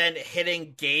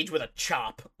hitting Gage with a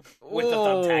chop with the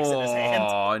thumbtacks in his hand.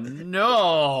 Oh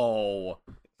no.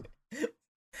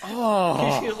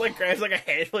 Oh. He just like grabs like a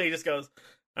handful. He just goes,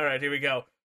 "All right, here we go."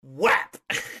 Whap!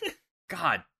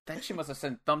 God, that shit must have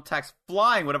sent thumbtacks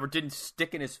flying. Whatever didn't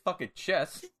stick in his fucking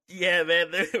chest. Yeah, man,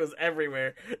 it was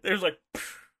everywhere. There's like,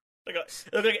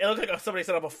 it looked like somebody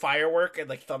set up a firework and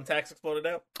like thumbtacks exploded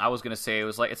out. I was gonna say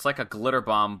it's like a glitter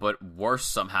bomb, but worse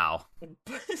somehow.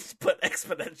 but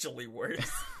exponentially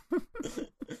worse.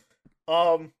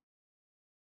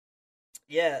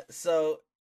 Yeah. So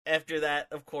after that,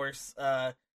 of course,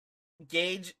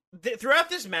 Gage, throughout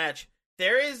this match,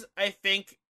 there is, I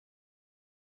think,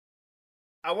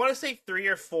 I want to say 3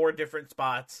 or 4 different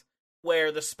spots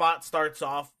where the spot starts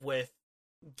off with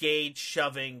Gage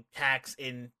shoving tacks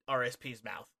in RSP's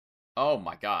mouth. Oh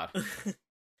my god.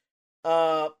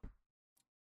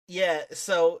 Yeah,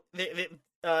 so they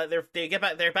get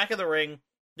back. They're back in the ring.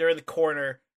 They're in the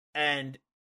corner, and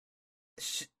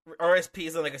RSP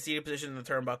is in like a seated position in the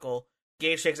turnbuckle.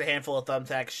 Gage takes a handful of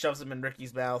thumbtacks, shoves them in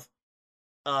Ricky's mouth,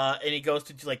 and he goes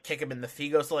to like kick him in the. He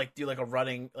goes to like do like a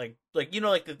running like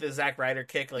the Zack Ryder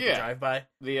kick, like the drive by.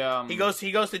 He goes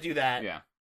to do that. Yeah.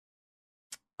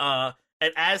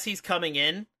 And as he's coming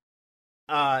in,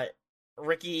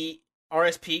 RSP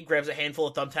grabs a handful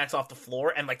of thumbtacks off the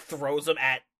floor and like throws them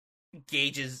at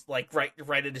Gage's like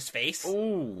right in his face.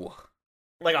 Ooh.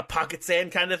 Like a pocket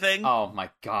sand kind of thing. Oh my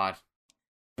god.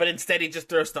 But instead he just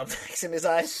throws thumbtacks in his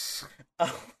eyes.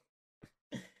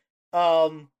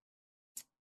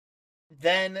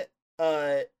 Then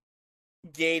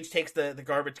Gage takes the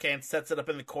garbage can, sets it up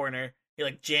in the corner. He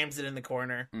like jams it in the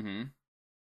corner. Mm-hmm.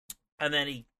 And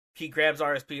then he grabs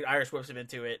RSP, Irish whips him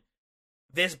into it.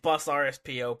 This busts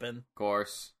RSP open. Of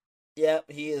course.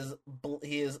 Yep, he is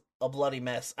a bloody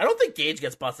mess. I don't think Gage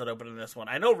gets busted open in this one.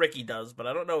 I know Ricky does, but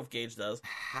I don't know if Gage does.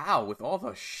 How? With all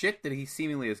the shit that he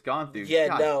seemingly has gone through? Yeah,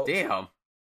 God no. damn.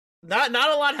 Not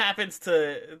a lot happens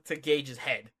to Gage's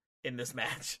head in this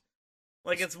match.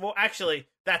 Like, it's more... Actually,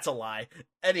 that's a lie.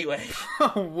 Anyway.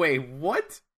 Wait,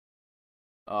 what?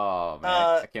 Oh, man.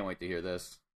 I can't wait to hear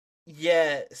this.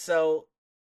 Yeah, so...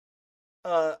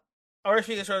 RSP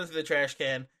gets thrown into the trash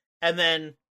can, and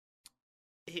then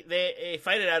they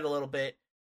fight it out a little bit.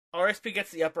 RSP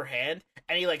gets the upper hand,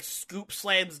 and he, like, scoop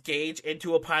slams Gage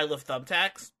into a pile of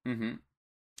thumbtacks. Mm-hmm.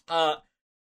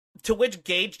 To which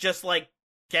Gage just, like,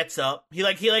 gets up. He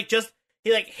hits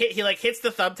the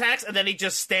thumbtacks, and then he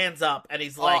just stands up, and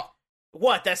he's like,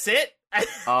 "What? That's it?"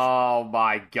 Oh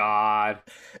my god!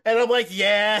 And I'm like,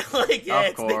 "Yeah, of course, Nick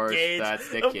Gage.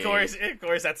 That's Nick Of Gage.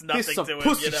 course, that's nothing He's some to him.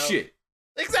 pussy You know? shit.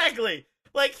 Exactly.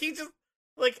 Like he just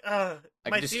I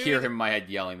can just hear him in my head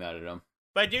yelling that at him.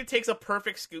 My dude takes a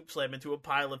perfect scoop slam into a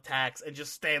pile of tacks and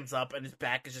just stands up, and his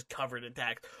back is just covered in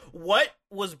tacks. What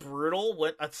was brutal?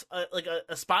 What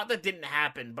a spot that didn't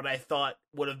happen, but I thought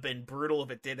would have been brutal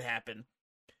if it did happen.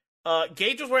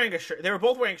 Gage was wearing a shirt. They were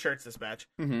both wearing shirts this match,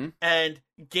 and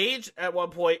Gage at one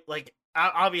point, like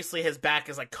obviously his back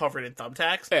is like covered in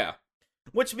thumbtacks. Yeah,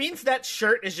 which means that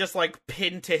shirt is just like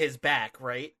pinned to his back,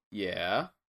 right? Yeah.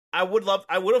 I would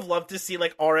have loved to see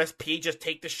like RSP just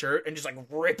take the shirt and just like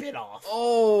rip it off.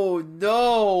 Oh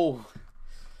no!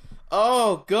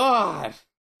 Oh god!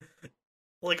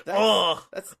 Like,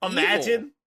 that's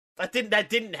imagine evil. that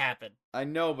didn't happen. I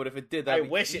know, but if it did, I that'd be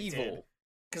wish evil. it did,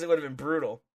 because it would have been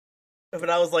brutal. But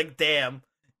I was like, damn,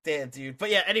 dude. But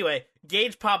yeah, anyway,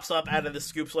 Gage pops up out of the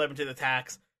scoop slam into the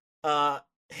tacks,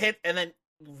 hit, and then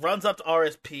runs up to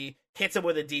RSP, hits him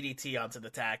with a DDT onto the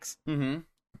tacks. Mm-hmm.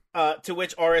 To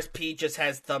which RSP just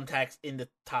has thumbtacks in the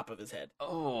top of his head.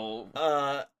 Oh.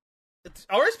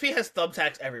 RSP has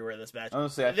thumbtacks everywhere in this match.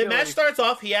 Honestly, the match starts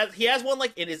off. He has one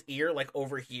like in his ear, like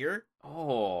over here.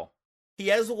 Oh. He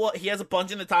has a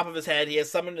bunch in the top of his head. He has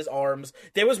some in his arms.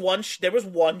 There was one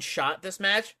shot this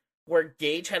match where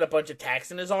Gage had a bunch of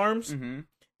tacks in his arms,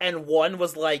 and one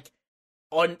was like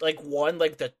on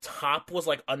the top was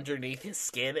like underneath his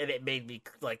skin, and it made me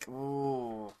like.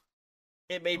 Ooh.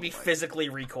 It made me physically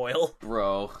recoil.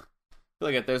 Bro. I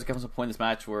feel like there's comes a point in this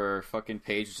match where fucking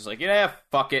Paige is just like, yeah,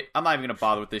 fuck it. I'm not even gonna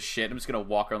bother with this shit. I'm just gonna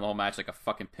walk around the whole match like a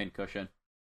fucking pincushion.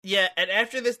 Yeah, and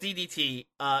after this DDT,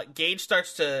 Gage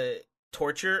starts to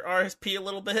torture RSP a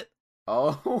little bit.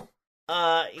 Oh.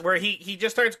 Where he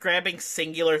just starts grabbing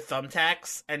singular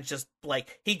thumbtacks and just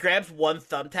like he grabs one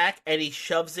thumbtack and he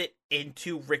shoves it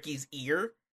into Ricky's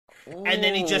ear. Ooh. And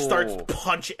then he just starts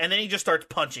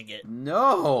punching it.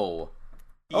 No.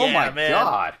 Yeah, oh my man.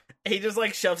 god! He just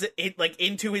like shoves it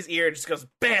into his ear and just goes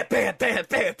bam, bam, bam,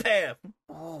 bam, bam.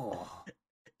 Oh!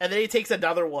 And then he takes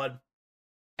another one,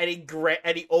 and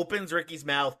he opens Ricky's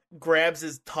mouth, grabs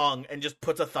his tongue, and just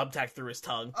puts a thumbtack through his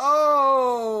tongue.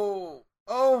 Oh!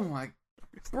 Oh my,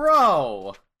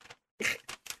 bro!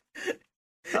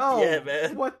 Oh yeah,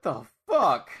 man! What the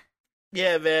fuck?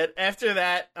 Yeah, man. After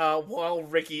that, while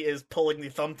Ricky is pulling the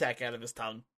thumbtack out of his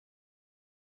tongue,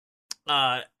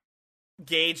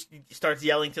 Gage starts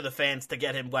yelling to the fans to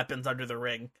get him weapons under the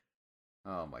ring.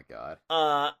 Oh my god.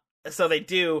 So they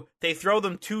do. They throw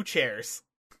them 2 chairs.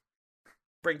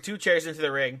 Bring 2 chairs into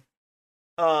the ring.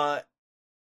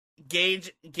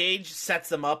 Gage sets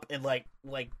them up in like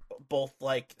both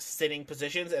like sitting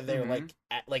positions, and they're like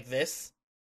like this.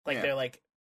 Like they're like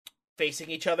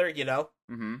facing each other, you know?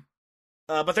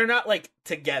 But they're not like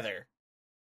together.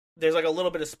 There's like a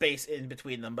little bit of space in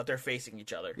between them, but they're facing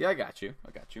each other. Yeah, I got you.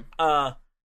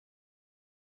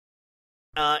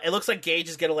 It looks like Gage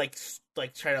is gonna like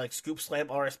try to like scoop slam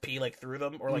RSP like through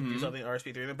them, or like do something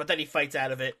RSP through them, but then he fights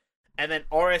out of it, and then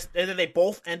they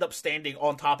both end up standing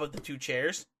on top of the two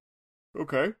chairs.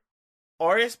 Okay.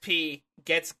 RSP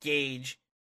gets Gage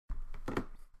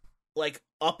like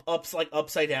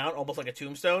upside down, almost like a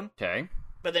tombstone. Okay.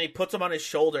 But then he puts him on his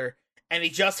shoulder, and he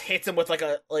just hits him with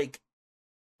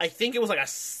I think it was like a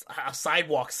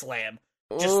sidewalk slam,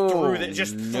 through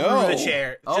the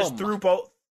chair, through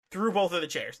both of the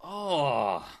chairs.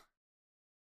 Oh,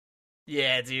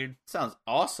 yeah, dude, sounds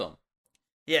awesome.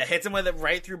 Yeah, hits him with it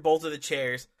right through both of the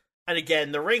chairs, and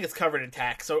again, the ring is covered in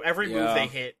tacks, so every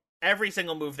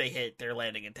single move they hit, they're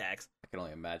landing in tacks. I can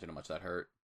only imagine how much that hurt.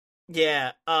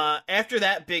 Yeah. After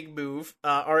that big move,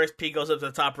 RSP goes up to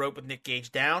the top rope with Nick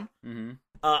Gage down. Mm-hmm.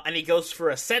 And he goes for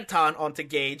a senton onto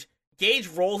Gage. Gage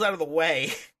rolls out of the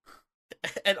way,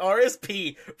 and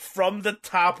RSP from the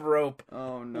top rope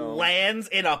lands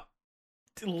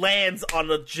on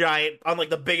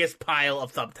the biggest pile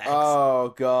of thumbtacks.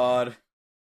 Oh god.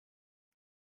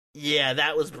 Yeah,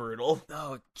 that was brutal.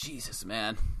 Oh Jesus,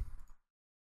 man.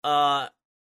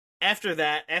 After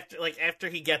that, after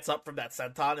he gets up from that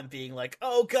senton and being like,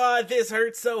 "Oh god, this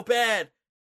hurts so bad,"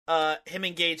 him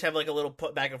and Gage have like a little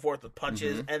put back and forth with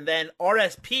punches, and then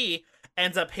RSP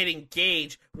ends up hitting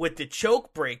Gage with the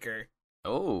choke breaker.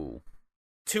 Oh.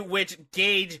 To which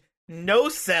Gage no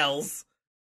sells.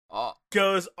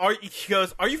 Goes, are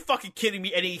you fucking kidding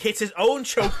me? And he hits his own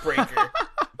choke breaker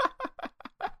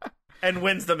and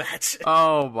wins the match.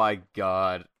 Oh my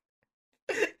god.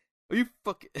 Are you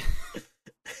fucking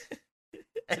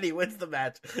And he wins the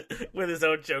match with his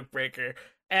own choke breaker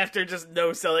after just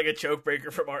no selling a choke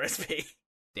breaker from RSP.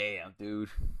 Damn, dude.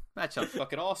 That sounds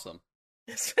fucking awesome.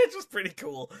 This match was pretty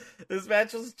cool. This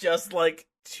match was just like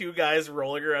two guys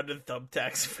rolling around in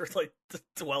thumbtacks for like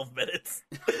 12 minutes.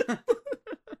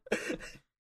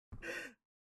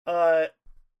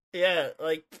 Yeah,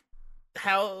 like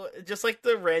how just like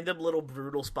the random little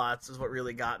brutal spots is what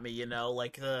really got me, you know,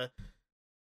 like the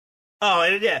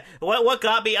what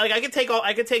got me, like I could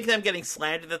take them getting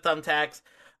slammed with the thumbtacks.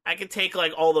 I could take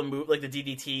like all the like the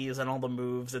DDTs and all the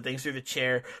moves and things through the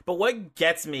chair, but what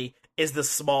gets me is the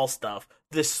small stuff,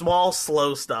 the small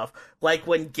slow stuff. Like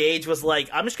when Gage was like,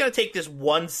 "I'm just gonna take this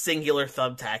one singular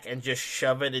thumbtack and just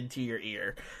shove it into your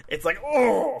ear." It's like,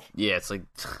 oh yeah, it's like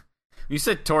you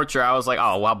said torture. I was like,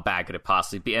 oh, how bad could it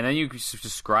possibly be? And then you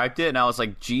described it, and I was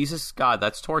like, Jesus God,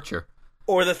 that's torture.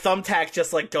 Or the thumbtack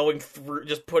just like going through,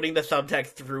 just putting the thumbtack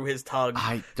through his tongue.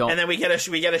 I don't. And then we get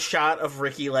a shot of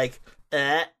Ricky like,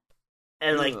 and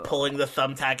like pulling the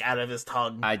thumbtack out of his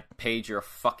tongue. I paid you're a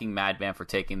fucking madman for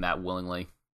taking that willingly.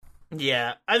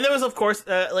 Yeah, and there was of course,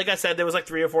 like I said, there was like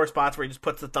 3 or 4 spots where he just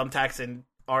puts the thumbtacks in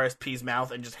RSP's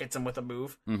mouth and just hits him with a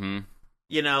move. Mm-hmm.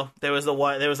 You know, there was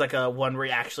like a one where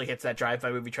he actually hits that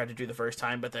drive-by move he tried to do the first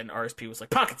time, but then RSP was like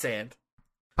pocket sand.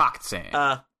 Pocket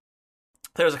sand.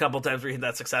 There was a couple times where he hit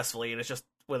that successfully, and it's just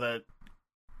with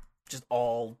just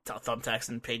all thumbtacks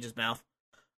in Paige's mouth.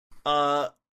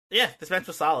 Yeah, this match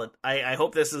was solid. I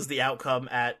hope this is the outcome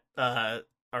at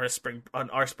our spring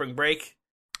break.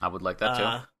 I would like that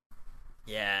too.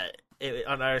 Yeah,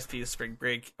 on RSP's spring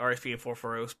break, RSP and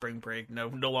 440 spring break. No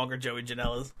longer Joey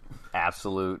Janela's.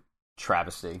 Absolute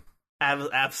travesty.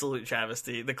 Absolute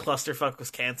travesty. The clusterfuck was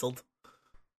canceled.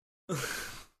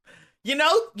 You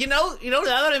know. Now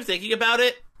that I'm thinking about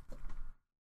it,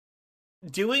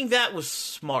 doing that was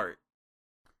smart.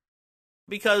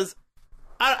 Because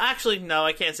I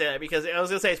can't say that because I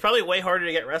was gonna say it's probably way harder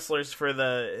to get wrestlers for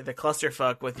the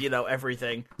clusterfuck with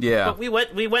everything. Yeah, but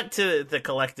we went to the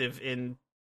Collective in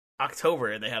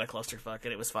October and they had a clusterfuck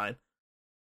and it was fine.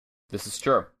 This is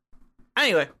true.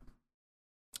 Anyway,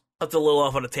 that's a little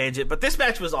off on a tangent, but this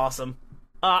match was awesome.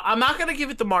 I'm not gonna give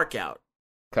it the mark out.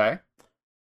 Okay.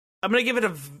 I'm gonna give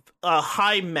it a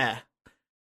high meh.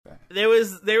 Okay.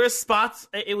 There was spots.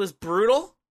 It was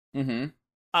brutal.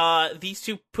 Mm-hmm. These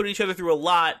two put each other through a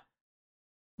lot,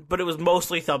 but it was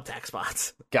mostly thumbtack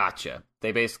spots. Gotcha.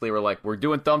 They basically were like, "We're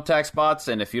doing thumbtack spots,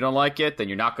 and if you don't like it, then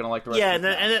you're not gonna like the rest." Yeah, of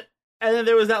the and then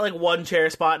there was that like one chair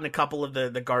spot and a couple of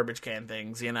the garbage can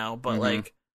things, but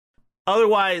like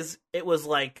otherwise it was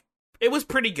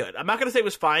pretty good. I'm not gonna say it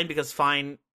was fine because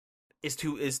fine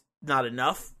is not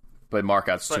enough. But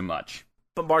markout's too much.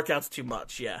 But markout's too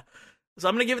much, yeah. So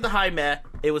I'm gonna give it the high meh.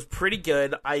 It was pretty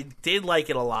good. I did like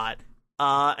it a lot.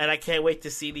 And I can't wait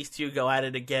to see these two go at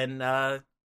it again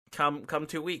come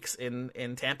 2 weeks in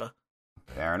Tampa.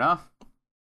 Fair enough.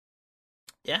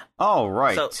 Yeah. All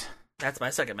right. So that's my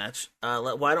second match.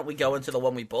 Why don't we go into the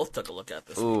one we both took a look at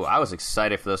this week? Ooh, I was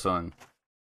excited for this one.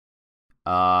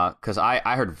 Because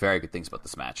I heard very good things about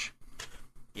this match.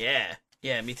 Yeah.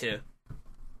 Yeah, me too.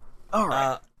 All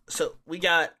right. So we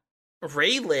got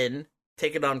Raylan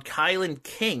taking on Kylan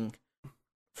King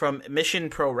from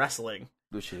Mission Pro Wrestling.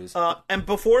 Which is and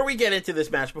before we get into this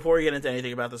match, before we get into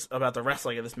anything about the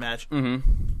wrestling of this match,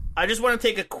 I just want to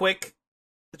take a quick,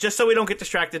 just so we don't get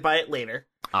distracted by it later.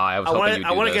 Oh, I was hoping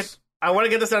you'd do this. I want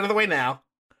to get this out of the way now.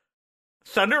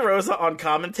 Thunder Rosa on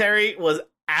commentary was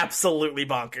absolutely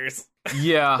bonkers.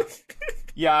 Yeah.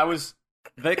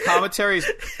 The commentaries.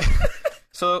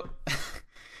 So,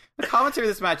 the commentary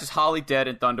of this match is Holly Dead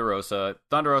and Thunder Rosa.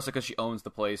 Thunder Rosa because she owns the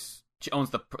place. She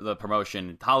owns the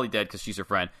promotion. Holly Dead because she's her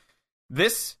friend.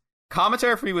 This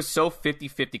commentary for me was so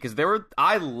 50-50 because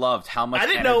I loved how much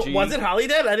energy. know. Was it Holly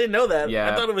Dead? I didn't know that. Yeah.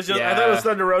 I thought it was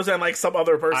Thunder Rosa and like some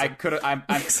other person. I'm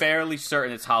fairly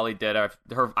certain it's Holly Dead.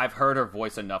 I've heard her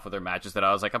voice enough of their matches that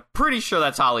I was like, I'm pretty sure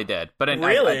that's Holly Dead. But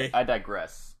really, I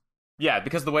digress. Yeah,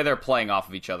 because of the way they're playing off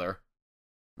of each other.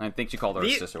 I think she called her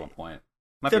sister at one point.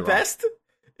 The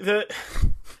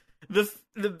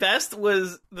best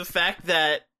was the fact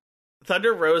that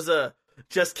Thunder Rosa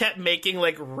just kept making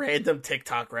like random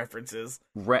TikTok references.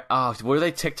 Were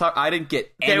they TikTok? I didn't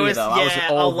get any of them. I was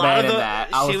an old man in that.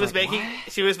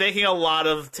 She was making a lot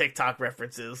of TikTok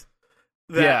references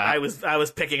that I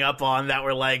was picking up on that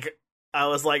were like, I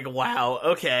was like, wow,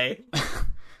 okay.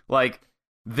 Like,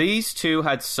 these two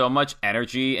had so much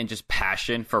energy and just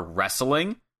passion for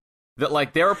wrestling that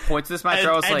like there were points in this match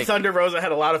where I was like, Thunder Rosa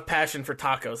had a lot of passion for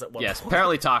tacos at one point. Yes,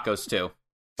 apparently tacos too.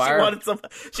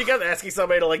 She kept asking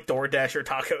somebody to like DoorDash her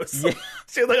tacos. Yeah.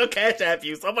 She was like, "I'll cash app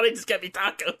you. Somebody just get me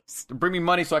tacos. Bring me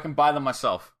money so I can buy them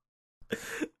myself."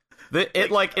 It is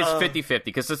 50-50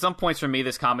 because at some points for me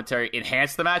this commentary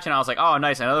enhanced the match and I was like, "Oh,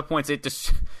 nice." And at other points it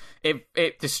just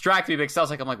it distracted me because I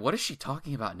was like, "I'm like, what is she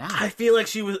talking about now?" I feel like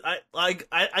she was I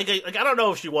don't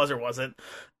know if she was or wasn't.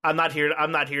 I'm not here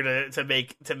to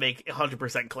make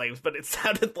 100% claims, but it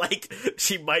sounded like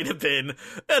she might have been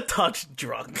a touch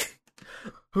drunk.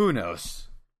 Who knows?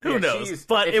 Who knows?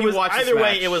 But it was either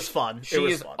way. It was fun. She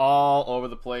is all over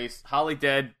the place. Holly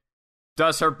Dead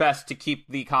does her best to keep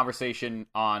the conversation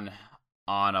on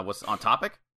what's on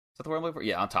topic. Is that the word I'm looking for?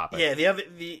 Yeah, on topic. Yeah,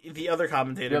 the other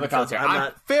commentator. The other commentator.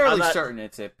 I'm fairly certain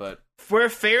it's it, but we're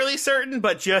fairly certain,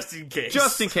 but just in case.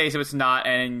 Just in case if it's not,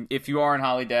 and if you are in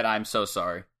Holly Dead, I'm so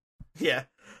sorry. Yeah.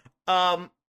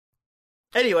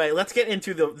 Anyway, let's get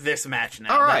into this match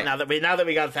now. All right. Now that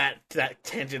we got that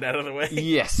tangent out of the way.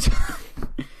 Yes.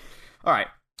 All right.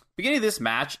 Beginning of this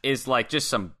match is like just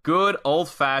some good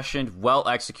old-fashioned,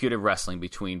 well-executed wrestling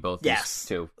between both these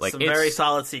two. Like some very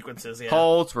solid sequences. Yeah.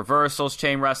 Holds, reversals,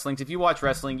 chain wrestlings. If you watch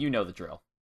wrestling, you know the drill.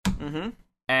 Mm-hmm.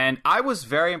 And I was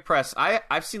very impressed.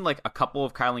 I've seen like a couple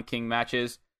of Kylan King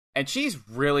matches. And she's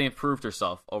really improved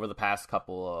herself over the past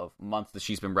couple of months that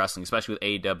she's been wrestling, especially with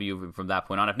AEW from that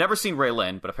point on. I've never seen Ray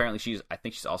Lynn, but apparently I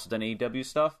think she's also done AEW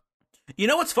stuff. You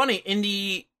know what's funny? In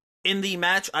the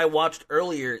match I watched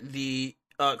earlier, the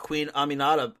Queen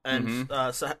Aminata and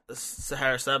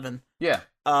Sahara 7,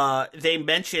 they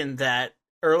mentioned that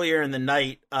earlier in the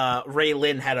night, Ray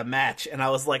Lynn had a match, and I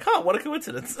was like, huh, what a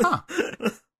coincidence. Huh.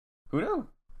 Who knew?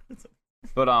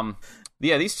 But,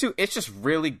 yeah, these two, it's just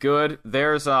really good.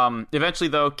 There's, eventually,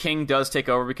 though, King does take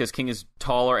over because King is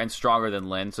taller and stronger than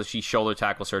Lynn, so she shoulder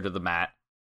tackles her to the mat.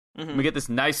 Mm-hmm. We get this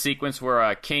nice sequence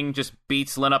where King just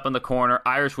beats Lynn up in the corner,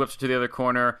 Irish whips her to the other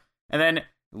corner, and then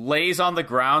lays on the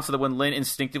ground so that when Lynn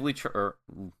instinctively,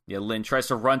 Lynn tries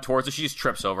to run towards her, she just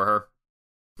trips over her.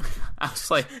 I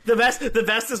was like, the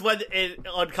best is when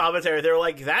on commentary they're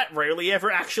like, that rarely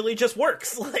ever actually just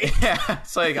works. Like, yeah,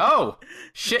 it's like, oh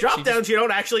shit, drop downs you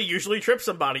don't actually usually trip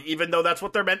somebody, even though that's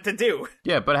what they're meant to do.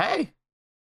 Yeah, but hey,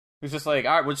 it's just like,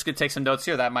 all right, we're just gonna take some notes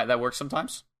here. That works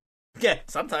sometimes. Yeah,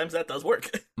 sometimes that does work.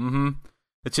 Mm-hmm.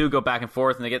 The two go back and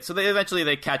forth, and they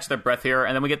eventually catch their breath here,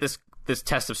 and then we get this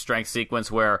test of strength sequence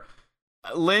where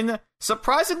Lynn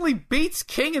surprisingly beats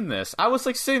King in this. I was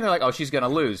like sitting there like, oh, she's gonna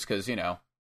lose because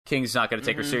King's not going to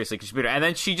take her seriously because she's beat her. And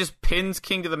then she just pins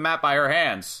King to the mat by her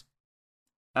hands.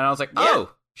 And I was like,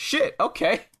 oh, shit,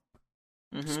 okay.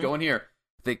 Mm-hmm. Just go in here.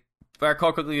 Very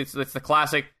quickly, it's the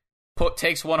classic,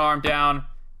 takes one arm down,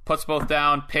 puts both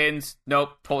down, pins,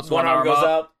 nope, pulls one arm goes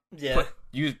up. Yeah.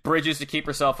 Use bridges to keep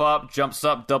herself up, jumps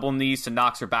up, double knees to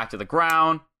knocks her back to the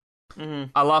ground. Mm-hmm.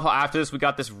 I love how after this we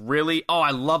got this really... Oh, I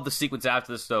love the sequence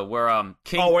after this, though, where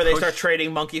King... where they start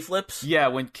trading monkey flips? Yeah,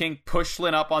 when King pushed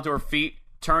Lynn up onto her feet,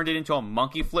 turned it into a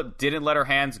monkey flip, didn't let her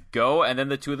hands go, and then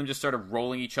the two of them just started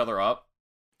rolling each other up.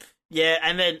 Yeah,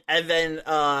 and then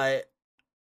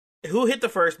who hit the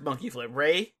first monkey flip?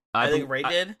 Ray? I think Ray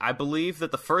did. I believe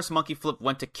that the first monkey flip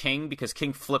went to King because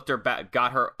King flipped her back,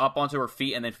 got her up onto her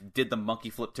feet, and then did the monkey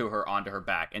flip to her onto her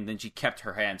back, and then she kept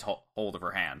her hands hold of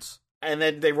her hands. And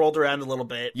then they rolled around a little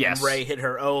bit, yes. And Ray hit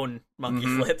her own monkey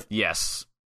flip. Yes.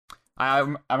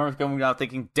 I remember going out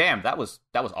thinking, damn, that was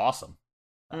awesome.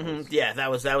 Yeah,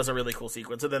 that was a really cool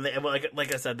sequence. And then,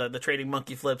 like I said, the trading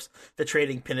monkey flips, the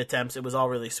trading pin attempts, it was all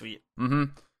really sweet.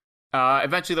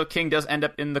 Eventually, though, King does end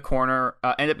up in the corner,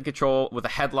 end up in control with a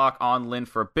headlock on Lynn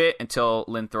for a bit until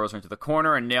Lynn throws her into the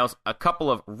corner and nails a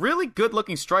couple of really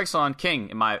good-looking strikes on King,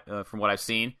 from what I've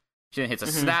seen. She then hits a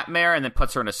snapmare and then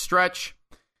puts her in a stretch.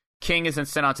 King is then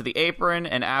sent onto the apron,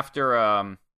 and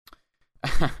after...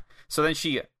 so then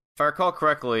she, if I recall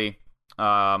correctly...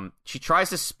 she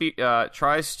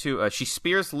she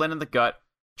spears Lynn in the gut,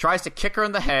 tries to kick her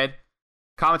in the head.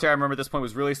 Commentary, I remember at this point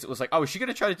was like, oh, is she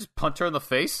gonna try to just punch her in the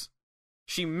face?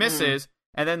 She misses,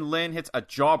 and then Lynn hits a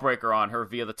jawbreaker on her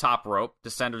via the top rope to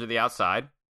send her to the outside.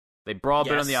 They brawl a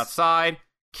bit on the outside.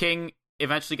 King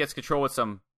eventually gets control with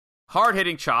some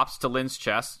hard-hitting chops to Lynn's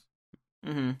chest.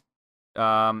 Before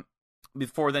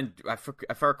then,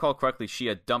 if I recall correctly,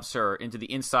 she dumps her into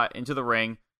the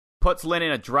ring. Puts Lynn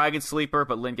in a dragon sleeper,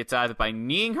 but Lynn gets out of it by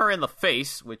kneeing her in the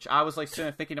face, which I was like sitting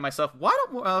there thinking to myself,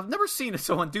 I've never seen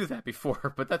someone do that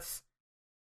before, but that's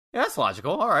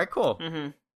logical. All right, cool.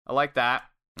 I like that.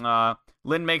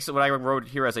 Lynn makes what I wrote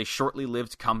here as a shortly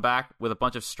lived comeback with a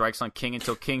bunch of strikes on King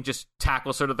until King just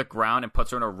tackles her to the ground and puts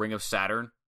her in a ring of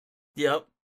Saturn. Yep.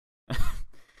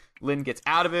 Lynn gets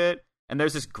out of it, and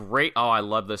there's this great, I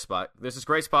love this spot. There's this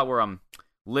great spot where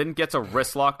Lynn gets a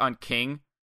wrist lock on King,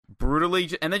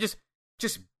 brutally, and then just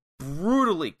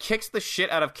brutally kicks the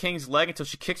shit out of King's leg until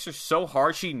she kicks her so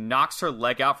hard she knocks her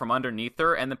leg out from underneath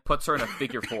her and then puts her in a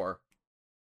figure four.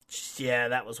 Yeah,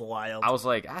 that was wild. I was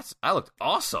like, that looked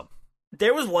awesome.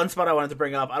 There was one spot I wanted to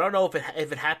bring up. I don't know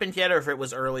if it happened yet or if it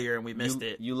was earlier and we missed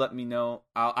it. You let me know.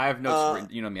 I have notes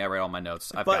written. You know me, I write all my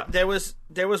notes. There was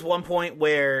one point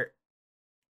where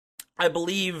I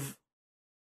believe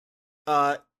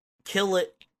Kai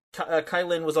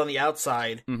Lynn was on the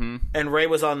outside, and Ray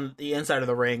was on the inside of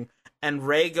the ring, and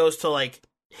Ray goes to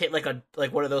hit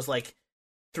one of those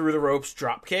through the ropes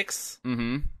drop kicks.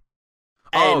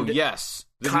 Oh yes,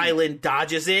 Kai Lynn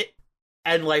dodges it,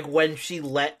 and when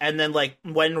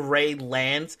Ray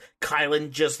lands, Kai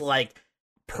Lynn just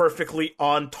perfectly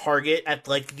on target at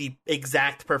the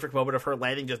exact perfect moment of her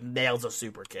landing, just nails a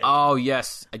super kick. Oh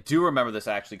yes, I do remember this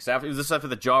actually, because it was after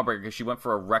the jawbreaker, because she went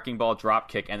for a wrecking ball drop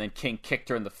kick, and then King kicked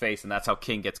her in the face, and that's how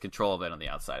King gets control of it on the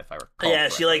outside. If I recall, yeah,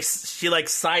 correctly. she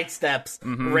sidesteps.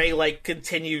 Ray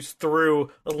continues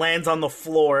through, lands on the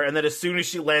floor, and then as soon as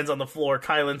she lands on the floor,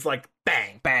 Kylan's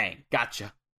bang, bang,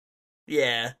 gotcha.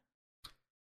 Yeah.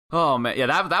 Oh man, yeah,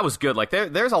 that was good.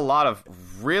 There's a lot of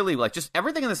really just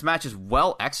everything in this match is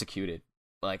well executed.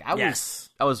 I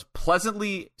was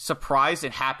pleasantly surprised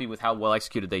and happy with how well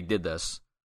executed they did this.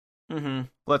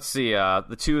 Let's see.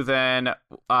 The two then,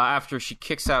 after she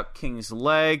kicks out King's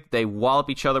leg, they wallop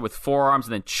each other with forearms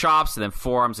and then chops and then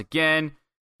forearms again.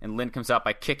 And Lynn comes out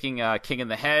by kicking King in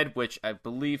the head, which I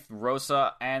believe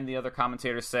Rosa and the other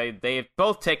commentators say they have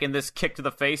both taken this kick to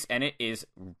the face, and it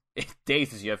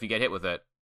dazes you if you get hit with it.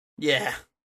 Yeah.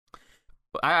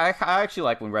 I actually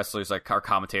like when wrestlers are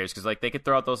commentators, because they could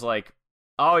throw out those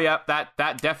oh yeah,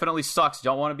 that definitely sucks.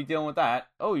 Don't want to be dealing with that.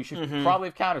 Oh, you should probably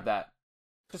have countered that.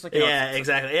 Just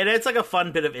exactly. And it's a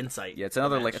fun bit of insight. Yeah, it's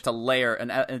another it's a layer, an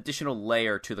additional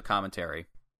layer to the commentary.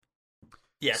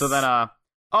 Yes. So then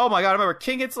oh my god, I remember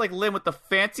King hits Lynn with the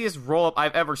fanciest roll up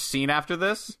I've ever seen after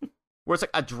this. Where it's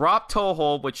a drop toe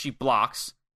hold, which she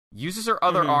blocks, uses her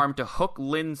other arm to hook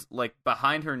Lynn's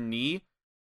behind her knee,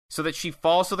 so that she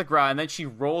falls to the ground, and then she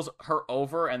rolls her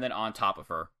over and then on top of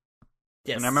her.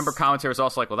 Yes. And I remember commentators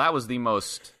also well, that was the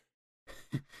most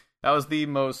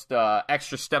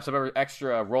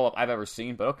extra roll up I've ever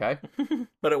seen, but okay.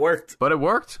 But it worked.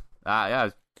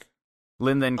 Yeah.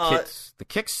 Lynn then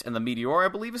kicks, and the Meteor, I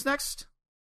believe, is next.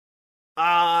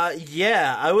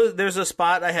 Yeah. There's a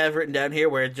spot I have written down here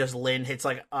where just Lynn hits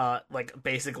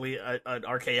basically an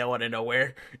RKO out of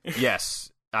nowhere.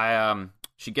 Yes.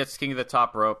 She gets King to the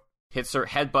top rope, hits her,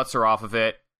 headbutts her off of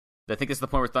it. I think this is the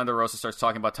point where Thunder Rosa starts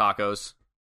talking about tacos.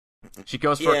 She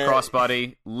goes for a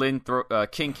crossbody.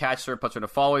 King catches her, puts her in a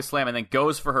fallaway slam, and then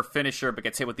goes for her finisher, but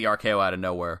gets hit with the RKO out of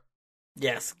nowhere.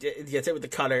 Yes, gets hit with the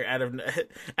cutter out of.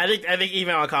 I think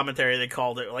even on commentary they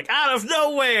called it out of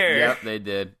nowhere. Yep, they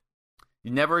did. You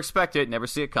never expect it, never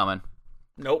see it coming.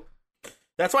 Nope.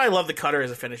 That's why I love the cutter as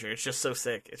a finisher. It's just so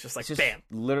sick. It's just bam,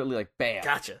 literally bam.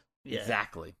 Gotcha. Yeah.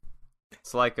 Exactly.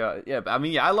 It's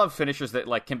I love finishers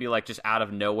that can be just out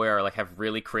of nowhere, or have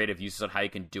really creative uses on how you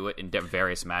can do it in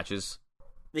various matches.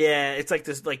 Yeah, it's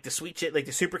this the sweet chin,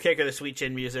 the super kick or the sweet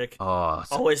chin music. Oh,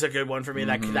 always a good one for me.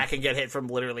 That can get hit from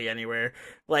literally anywhere.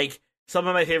 Some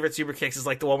of my favorite super kicks is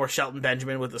the one where Shelton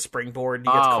Benjamin with the springboard and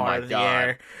he gets caught out of the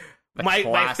air.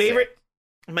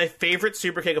 My favorite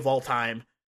super kick of all time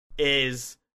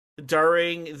is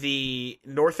during the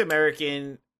North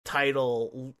American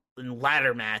title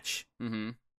ladder match,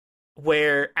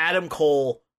 where Adam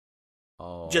Cole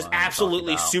just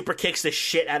absolutely super kicks the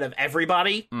shit out of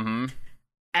everybody, and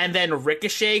then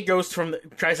Ricochet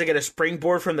tries to get a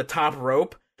springboard from the top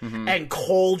rope, and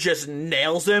Cole just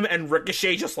nails him, and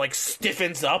Ricochet just like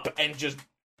stiffens up and just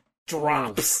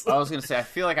drops. I was gonna say, I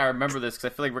feel like I remember this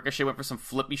because I feel like Ricochet went for some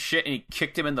flippy shit and he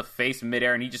kicked him in the face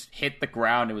midair and he just hit the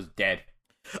ground and was dead.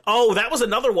 Oh, that was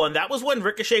another one. That was when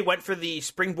Ricochet went for the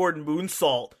springboard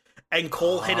moonsault and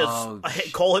Cole hit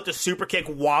the super kick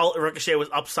while Ricochet was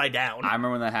upside down. I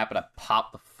remember when that happened. I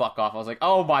popped the fuck off. I was like,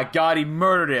 oh my god, he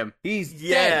murdered him. He's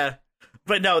dead.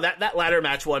 But no, that ladder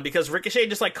match one, because Ricochet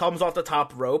just like comes off the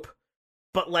top rope.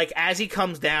 But, like, as he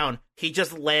comes down, he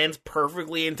just lands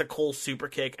perfectly into Cole's super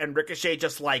kick, and Ricochet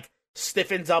just, like,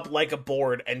 stiffens up like a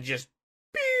board and just,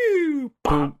 pew,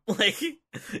 bop. Like,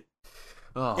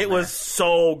 it was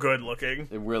so good looking.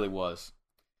 It really was.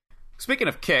 Speaking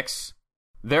of kicks,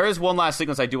 there is one last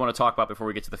sequence I do want to talk about before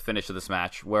we get to the finish of this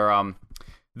match, where,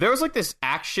 there was, like, this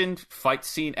action fight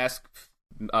scene-esque,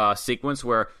 sequence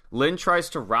where Lynn tries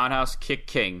to roundhouse kick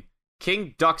King.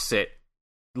 King ducks it.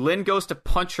 Lynn goes to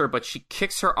punch her, but she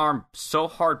kicks her arm so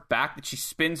hard back that she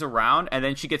spins around, and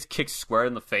then she gets kicked square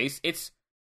in the face. It's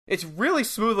really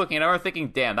smooth looking, and I was thinking,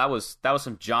 damn, that was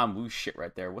some John Woo shit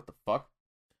right there. What the fuck?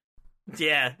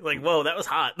 Yeah, like, whoa, that was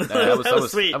hot. That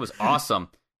was sweet. That was awesome.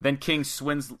 Then King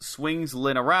swings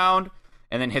Lynn around,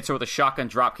 and then hits her with a shotgun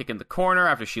drop kick in the corner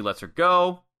after she lets her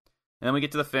go. And then we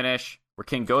get to the finish, where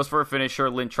King goes for a finisher.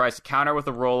 Lynn tries to counter with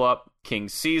a roll-up. King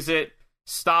sees it,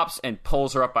 stops and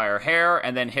pulls her up by her hair,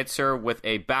 and then hits her with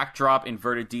a backdrop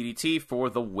inverted DDT for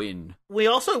the win. We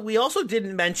also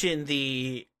didn't mention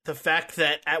the fact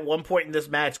that at one point in this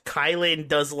match, Kylan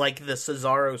does like the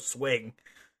Cesaro swing.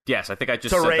 Yes, I think I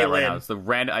just said that right now. It's the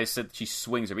random. I said she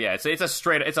swings her. But yeah,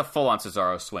 it's a full on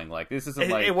Cesaro swing. Like this isn't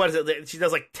like she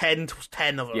does like 10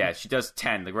 of them. Yeah, she does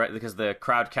 10 because the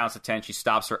crowd counts to 10. She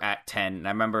stops her at 10. And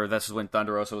I remember this is when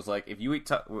Thunder Rosa was like, if I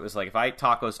eat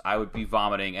tacos, I would be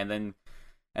vomiting. And then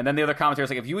the other commentator was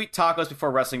like, if you eat tacos before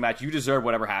a wrestling match, you deserve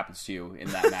whatever happens to you in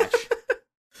that match.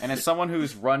 And as someone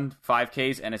who's run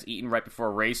 5Ks and has eaten right before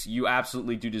a race, you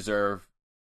absolutely do deserve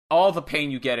all the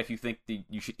pain you get if you think that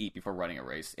you should eat before running a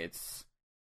race. It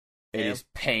is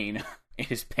pain.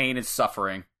 It is pain and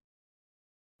suffering.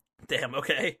 Damn,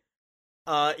 okay.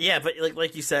 Yeah, but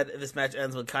like you said, this match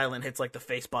ends when Kylan hits like the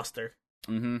face buster.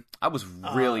 I was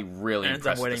really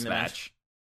impressed with this match.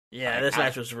 Yeah, this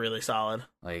match was really solid.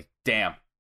 Like, damn.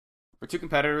 For two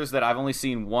competitors that I've only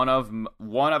seen one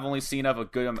I've only seen of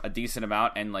a decent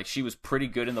amount, and like she was pretty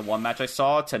good in the one match I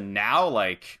saw, to now,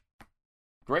 like,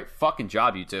 great fucking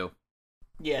job, you two.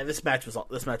 Yeah, this match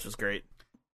was great.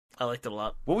 I liked it a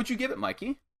lot. What would you give it,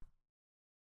 Mikey?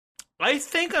 I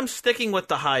think I'm sticking with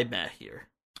the high meh here.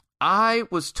 I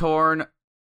was torn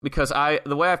because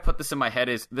the way I've put this in my head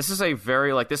is this is a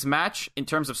very, like, this match in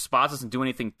terms of spots doesn't do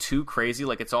anything too crazy.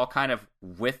 Like, it's all kind of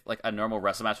with like a normal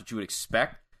wrestling match, which you would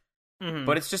expect. Mm-hmm.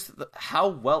 But it's just how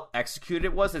well executed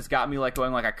it was. It's got me like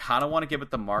going like I kind of want to give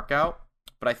it the mark out,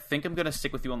 but I think I'm gonna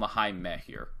stick with you on the high meh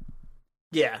here.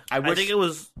 Yeah, I think it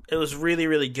was really,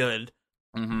 really good,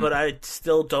 but I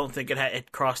still don't think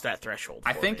it crossed that threshold.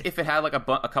 I think if it had like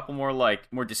a couple more like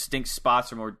more distinct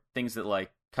spots or more things that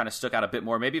like kind of stuck out a bit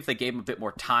more, maybe if they gave them a bit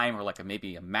more time or like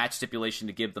maybe a match stipulation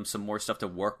to give them some more stuff to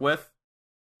work with,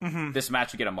 this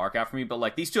match would get a mark out for me. But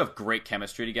like these two have great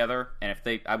chemistry together, and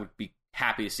I would be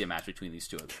happy to see a match between these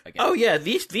two again. Oh yeah,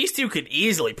 these two could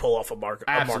easily pull off a mark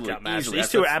out match. Easily. These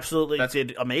two absolutely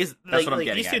did amazing. That's what I'm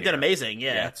getting these two at did amazing.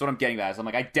 Yeah, that's what I'm getting at. I'm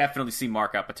like, I definitely see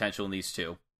mark out potential in these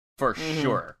two for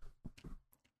sure.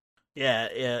 Yeah,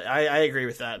 I agree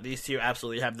with that. These two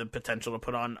absolutely have the potential to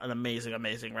put on an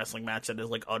amazing wrestling match that is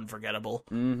like unforgettable.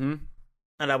 And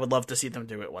I would love to see them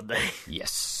do it one day.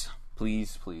 Yes,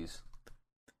 please.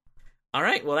 All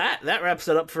right, well, that wraps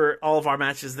it up for all of our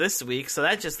matches this week, so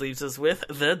that just leaves us with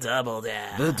the Double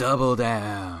Down. The Double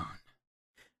Down.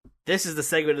 This is the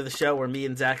segment of the show where me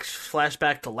and Zach flash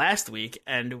back to last week,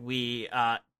 and we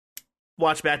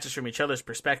watch matches from each other's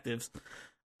perspectives.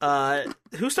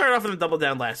 Who started off in the Double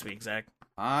Down last week, Zach?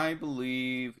 I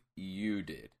believe you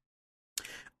did.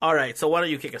 All right, so why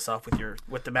don't you kick us off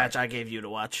with the match I gave you to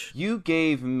watch? You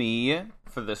gave me,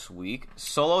 for this week,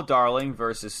 Solo Darling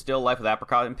versus Still Life with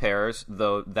Apricot and Pears,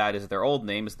 though that is their old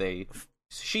names.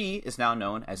 She is now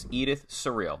known as Edith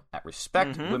Surreal at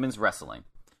Respect Women's Wrestling.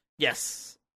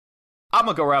 Yes. I'm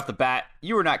going to go right off the bat.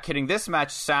 You were not kidding. This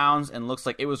match sounds and looks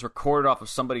like it was recorded off of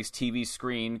somebody's TV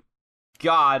screen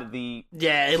god, the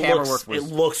camera work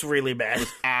looks really bad.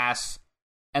 Ass.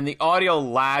 And the audio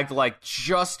lagged like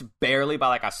just barely by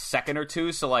like a second or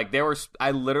two. So like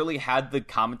I literally had the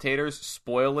commentators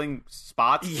spoiling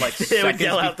spots like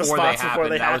seconds before they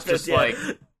happened. I was just like,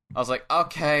 I was like,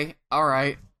 okay, all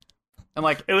right. And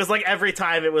like it was like every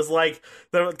time it was like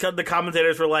the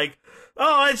commentators were like,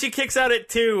 oh, and she kicks out at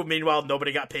 2. Meanwhile,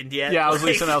 nobody got pinned yet. Yeah, I was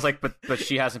listening. I was like, but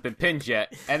she hasn't been pinned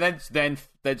yet. And then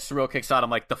Surreal kicks out. I'm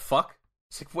like, the fuck?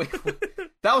 It's like, wait.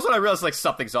 That was when I realized like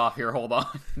something's off here. Hold on,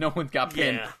 no one got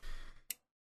pinned. Yeah.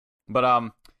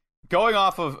 But going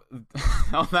off of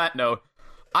on that note,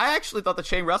 I actually thought the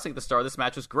chain wrestling at the start of this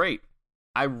match was great.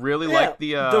 I really liked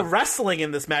the wrestling in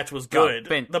this match was good.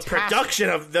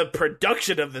 Fantastic. The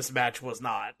production of this match was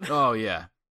not. Oh yeah,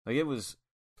 like it was.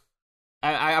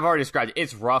 I've already described it.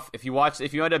 It's rough. If you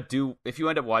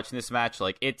end up watching this match,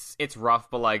 like it's rough.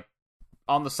 But like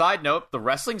on the side note, the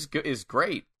wrestling is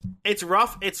great. It's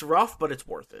rough, but it's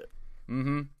worth it.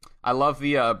 Mm-hmm. I love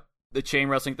the chain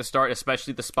wrestling at the start,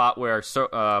 especially the spot where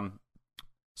Surreal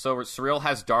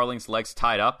has Darling's legs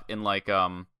tied up in like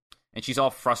and she's all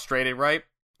frustrated, right?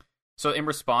 So in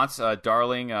response,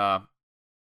 Darling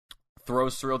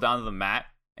throws Surreal down to the mat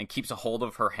and keeps a hold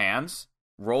of her hands,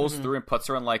 rolls through and puts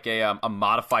her on like a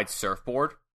modified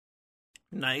surfboard.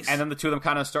 Nice. And then the two of them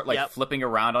kind of start like flipping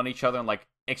around on each other and like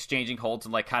exchanging holds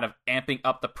and like kind of amping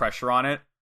up the pressure on it.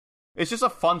 It's just a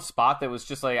fun spot that was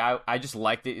just like I just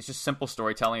liked it. It's just simple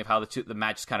storytelling of how the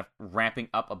match is kind of ramping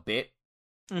up a bit.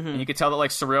 Mm-hmm. And you could tell that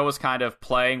like Surreal was kind of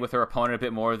playing with her opponent a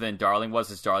bit more than Darling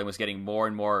was, as Darling was getting more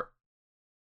and more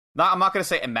I'm not gonna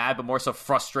say mad, but more so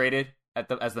frustrated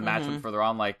as the match went further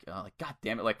on. Like god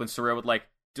damn it, like when Surreal would like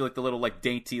do like the little like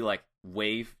dainty like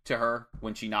wave to her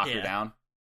when she knocked her down.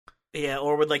 Yeah,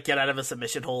 or would like get out of a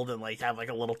submission hold and like have like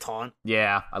a little taunt.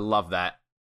 Yeah, I love that.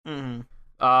 Mm-hmm.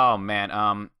 Oh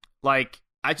man, like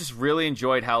I just really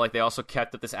enjoyed how like they also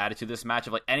kept up this attitude, this match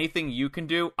of like anything you can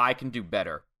do, I can do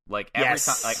better. Like every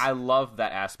time, like I love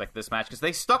that aspect of this match because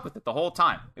they stuck with it the whole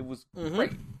time. It was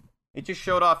great. It just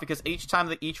showed off because each time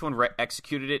that each one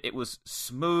executed it, it was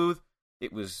smooth.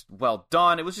 It was well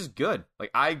done. It was just good.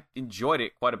 Like I enjoyed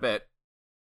it quite a bit.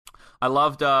 I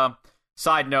loved.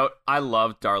 Side note: I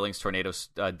loved Darling's tornado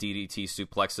DDT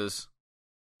suplexes.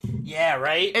 Yeah,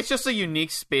 right. It's just a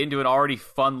unique spin to an already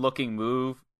fun-looking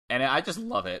move, and I just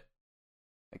love it.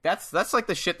 Like that's like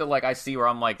the shit that like I see where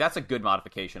I'm like, that's a good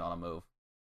modification on a move.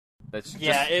 That's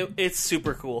just... it's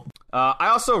super cool. I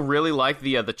also really like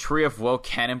the Tree of Woe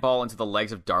cannonball into the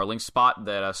legs of Darling spot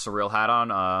that Surreal had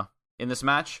on in this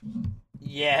match.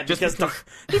 Yeah, because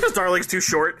Darling's too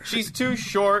short. She's too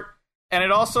short, and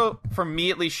it also, for me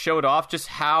at least, showed off just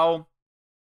how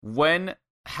when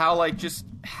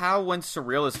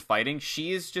Surreal is fighting,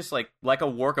 she is just like a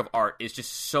work of art. Is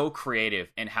just so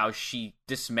creative in how she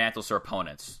dismantles her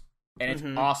opponents, and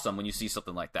it's awesome when you see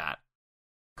something like that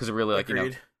because it really like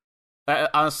Agreed.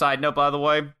 On a side note, by the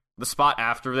way, the spot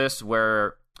after this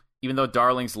where even though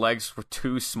Darling's legs were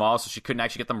too small, so she couldn't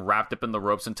actually get them wrapped up in the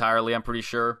ropes entirely, I'm pretty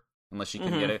sure, unless she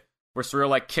can get it, where Surreal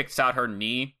like kicks out her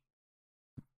knee.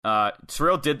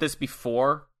 Surreal did this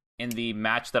before in the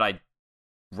match that I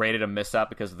rated a mishap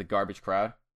because of the garbage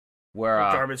crowd. Where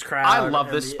garbage crowd. I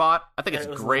love this spot. I think it's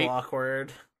great.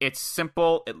 Awkward. It's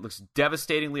simple. It looks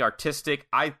devastatingly artistic.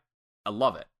 I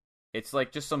love it. It's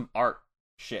like just some art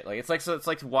shit. Like it's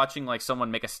like watching like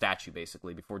someone make a statue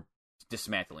basically before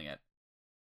dismantling it.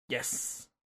 Yes.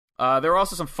 There were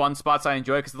also some fun spots I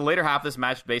enjoyed because the later half of this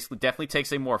match basically definitely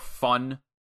takes a more fun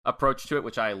approach to it,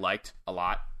 which I liked a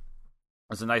lot.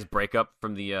 It was a nice breakup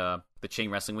from the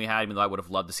chain wrestling we had, even though I would have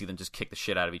loved to see them just kick the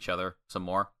shit out of each other some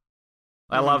more.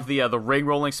 I love the ring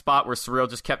rolling spot where Surreal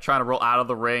just kept trying to roll out of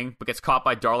the ring, but gets caught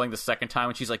by Darling the second time,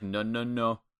 and she's like, no,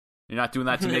 you're not doing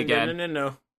that to me again.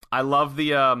 No. I love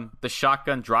the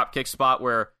shotgun dropkick spot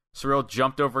where Surreal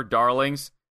jumped over Darling's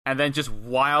and then just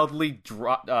wildly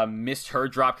missed her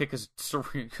dropkick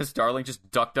because Darling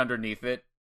just ducked underneath it.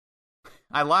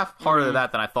 I laughed harder at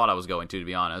that than I thought I was going to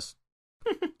be honest.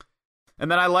 And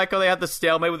then I like how they had the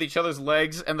stalemate with each other's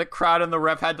legs, and the crowd and the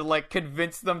ref had to like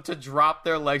convince them to drop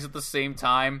their legs at the same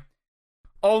time,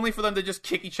 only for them to just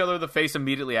kick each other in the face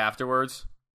immediately afterwards.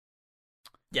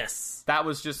 Yes, that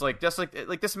was just like this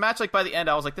match. Like by the end,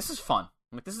 I was like, "This is fun.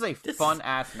 Like this is a fun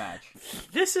ass match.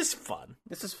 This is fun.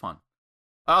 This is fun."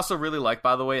 I also really like,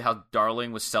 by the way, how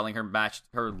Darling was selling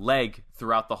her leg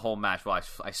throughout the whole match. Well,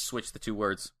 I switched the two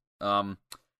words.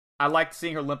 I liked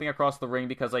seeing her limping across the ring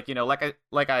because, like, you know,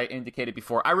 like I indicated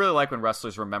before, I really like when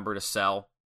wrestlers remember to sell.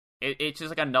 It's just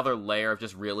like another layer of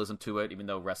just realism to it, even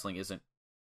though wrestling isn't.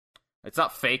 It's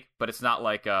not fake, but it's not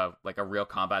like a real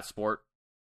combat sport.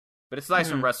 But it's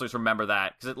nice when wrestlers remember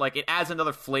that, because it adds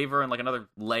another flavor and like another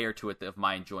layer to it of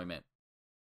my enjoyment.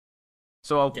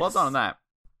 So well done on that.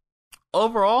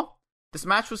 Overall, this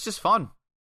match was just fun.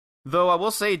 Though I will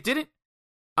say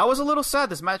I was a little sad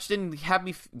this match didn't have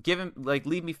me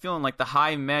leave me feeling like the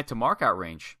high meh to mark out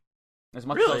range as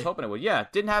much as I was hoping it would. Yeah,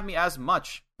 it didn't have me as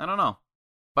much. I don't know.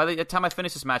 By the time I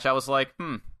finished this match, I was like,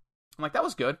 I'm like, that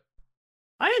was good.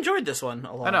 I enjoyed this one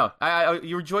a lot. I know.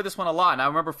 You enjoyed this one a lot, and I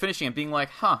remember finishing and being like,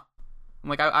 I'm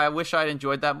like, I wish I'd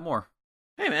enjoyed that more.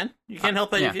 Hey, man. You can't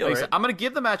help how you feel, right? I'm going to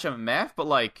give the match a meh, but,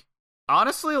 like,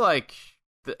 honestly, like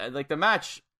the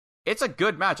match, it's a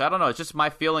good match. I don't know. It's just my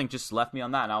feeling just left me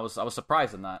on that, and I was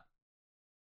surprised in that.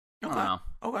 Okay. I don't know.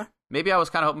 Okay. Maybe I was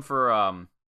kind of hoping for,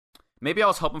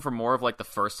 more of, like, the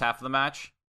first half of the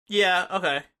match. Yeah,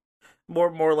 okay.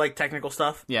 More like technical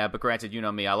stuff. Yeah, but granted, you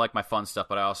know me, I like my fun stuff,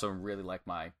 but I also really like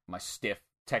my stiff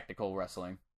technical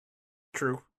wrestling.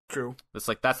 True.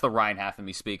 That's the Ryan half of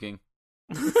me speaking.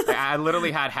 I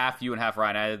literally had half you and half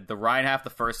Ryan. I had the Ryan half the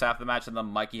first half of the match, and then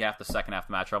Mikey half the second half of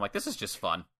the match. Where I'm like, this is just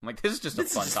fun. I'm like, this is just a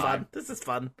fun time. This is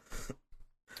fun.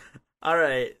 All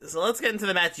right, so let's get into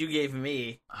the match you gave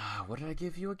me. What did I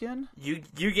give you again?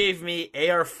 You gave me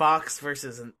AR Fox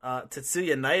versus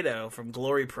Tetsuya Naito from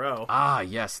Glory Pro.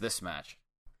 Yes, this match.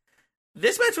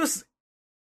 This match was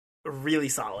really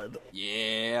solid.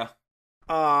 Yeah.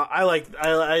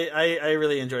 I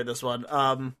really enjoyed this one.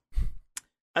 I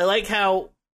like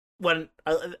how when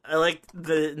I like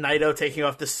the Naito taking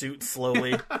off the suit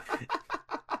slowly. I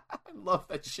love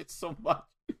that shit so much.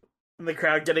 And the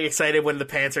crowd getting excited when the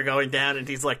pants are going down, and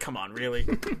he's like, "Come on, really?"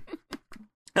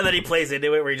 And then he plays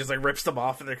into it where he just like rips them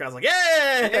off, and the crowd's like,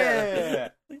 "Yeah!"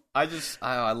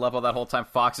 I love how that whole time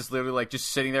Fox is literally like just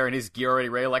sitting there in his gear already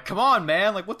ready, like, "Come on,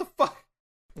 man! Like, what the fuck?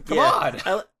 Come on!"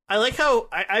 I like how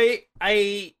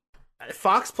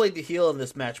Fox played the heel in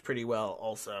this match pretty well.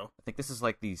 Also, I think this is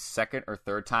like the second or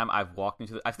third time I've walked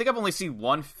into. I think I've only seen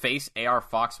one face AR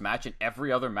Fox match, and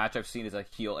every other match I've seen is a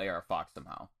heel AR Fox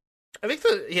somehow.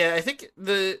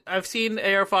 I've seen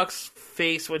AR Fox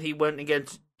face when he went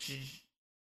against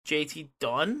JT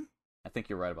Dunn. I think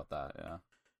you're right about that. Yeah.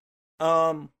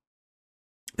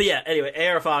 But yeah, anyway,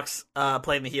 AR Fox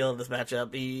playing the heel in this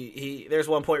matchup. He there's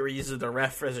one point where he uses the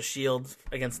ref as a shield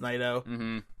against Naito.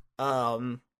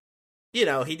 Mm-hmm. You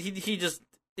know, he just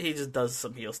does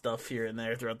some heel stuff here and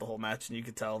there throughout the whole match, and you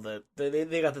could tell that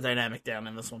they got the dynamic down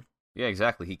in this one. Yeah,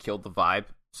 exactly. He killed the vibe,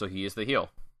 so he is the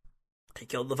heel. He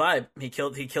killed the vibe. He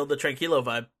killed the Tranquilo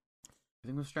vibe. I think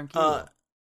it was Tranquilo.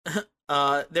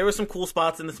 There were some cool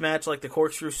spots in this match, like the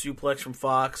corkscrew suplex from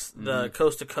Fox, the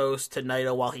coast to coast to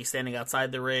Naito while he's standing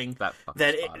outside the ring.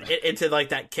 Then into like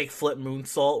that kick flip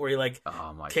moonsault where he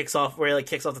kicks off the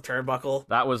turnbuckle.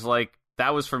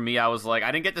 That was for me. I was like,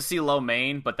 I didn't get to see Lo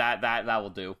Mein, but that will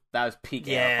do. That was peak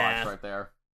AR Fox right there.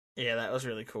 Yeah, that was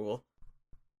really cool.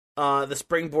 The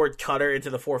springboard cutter into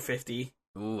the 450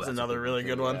 was another really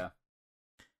good one.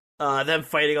 Them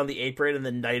fighting on the apron and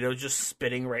then Naito just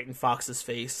spitting right in Fox's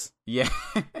face. Yeah.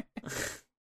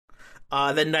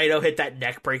 Then Naito hit that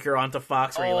neck breaker onto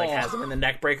Fox where he has him in the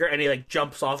neck breaker and he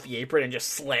jumps off the apron and just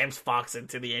slams Fox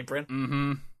into the apron.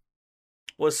 Mm-hmm.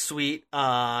 Was sweet.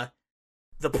 The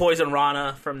Poison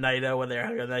Rana from Naito when they're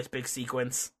having a nice big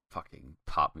sequence. Fucking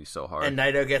popped me so hard. And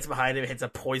Naito gets behind him and hits a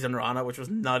Poison Rana, which was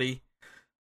nutty.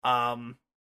 But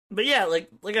yeah, like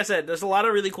I said, there's a lot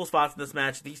of really cool spots in this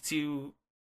match. These two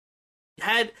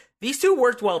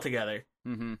worked well together.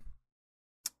 Mm-hmm.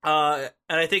 And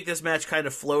I think this match kind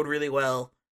of flowed really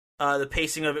well. The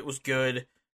pacing of it was good.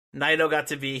 Naito got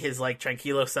to be his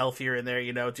tranquilo self here and there,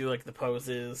 do the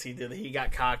poses. He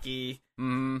got cocky.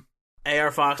 Mm-hmm.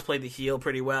 AR Fox played the heel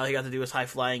pretty well. He got to do his high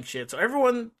flying shit. So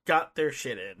everyone got their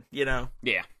shit in,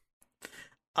 Yeah.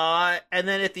 And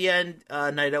then at the end,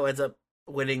 Naito ends up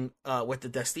winning with the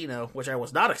Destino, which I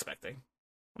was not expecting.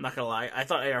 I'm not gonna lie. I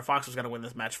thought AR Fox was gonna win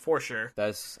this match for sure.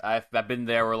 I've been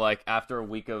there where after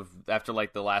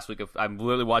the last week of I'm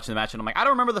literally watching the match and I'm like, I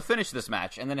don't remember the finish of this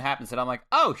match, and then it happens and I'm like,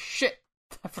 oh shit,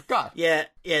 I forgot. Yeah.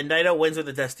 Naito wins with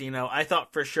the Destino. I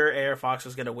thought for sure AR Fox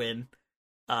was gonna win,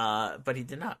 but he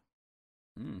did not.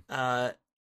 And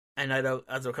Naito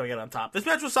ends up coming out on top. This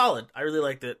match was solid. I really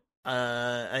liked it.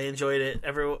 I enjoyed it.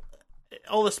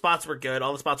 All the spots were good.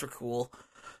 All the spots were cool.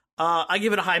 I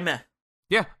give it a high meh.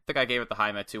 Yeah, I think I gave it the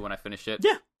high meh too when I finished it.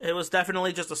 Yeah, it was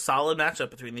definitely just a solid matchup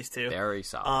between these two. Very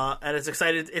solid. And it's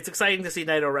exciting to see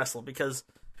Naito wrestle because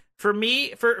for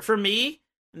me,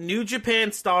 New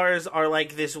Japan stars are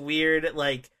this weird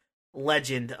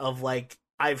legend of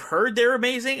I've heard they're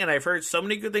amazing and I've heard so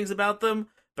many good things about them,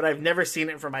 but I've never seen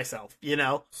it for myself,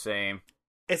 Same.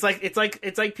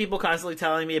 It's like people constantly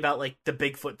telling me about like the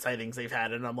Bigfoot sightings they've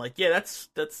had, and I'm like, yeah, that's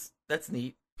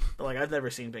neat. But, like, I've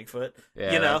never seen Bigfoot.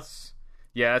 Yeah, you know.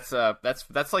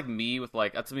 That's like me with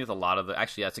like that's me with a lot of the.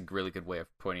 Actually, that's a really good way of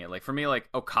putting it. Like for me, like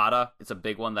Okada, it's a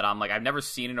big one that I'm like I've never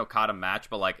seen an Okada match,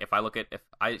 but like if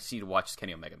I see to watch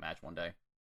Kenny Omega match one day.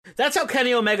 That's how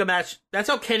Kenny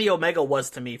Omega was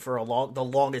to me for the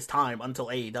longest time until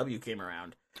AEW came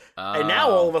around. And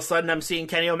now all of a sudden I'm seeing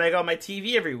Kenny Omega on my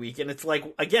TV every week, and it's like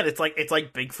again, it's like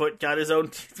Bigfoot got his own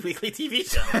weekly TV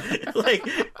show.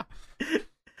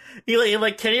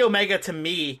 like Kenny Omega to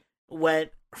me went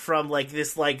from like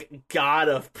this like god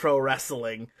of pro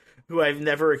wrestling who I've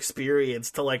never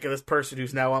experienced to like this person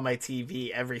who's now on my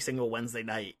TV every single Wednesday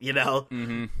night. You know,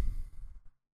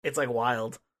 It's like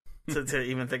wild to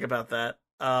even think about that.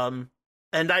 And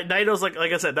Naito's like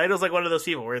I said, Naito's like one of those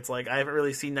people where it's like I haven't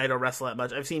really seen Naito wrestle that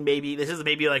much. I've seen this is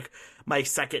maybe like my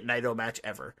second Naito match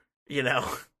ever. You know?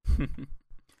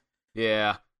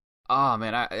 Yeah. Oh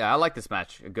man, I like this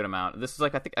match a good amount. This is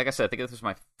like I think this was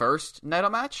my first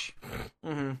Naito match,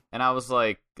 and I was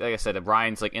like I said,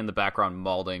 Ryan's like in the background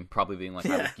mauling, probably being like,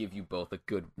 I will give you both a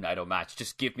good Naito match.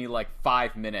 Just give me like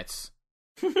 5 minutes.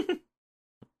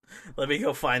 Let me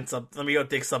go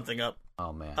dig something up.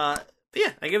 Oh man.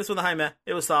 Yeah, I give this one the high meh.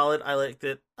 It was solid. I liked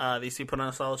it. These two put on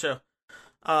a solid show.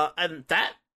 And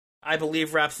that, I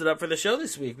believe, wraps it up for the show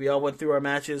this week. We all went through our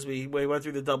matches. We went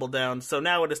through the double down. So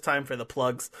now it is time for the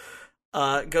plugs.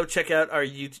 Go check out our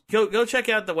YouTube. Go check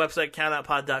out the website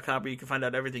countoutpod.com where you can find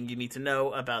out everything you need to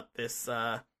know about this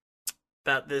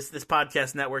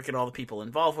podcast network and all the people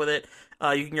involved with it.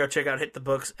 You can go check out Hit the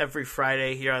Books every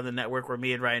Friday here on the network, where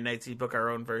me and Ryan Knightsey book our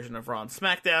own version of Raw and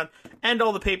SmackDown and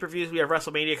all the pay-per-views. We have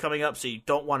WrestleMania coming up, so you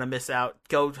don't want to miss out.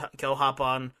 Go hop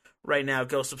on right now.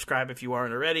 Go subscribe if you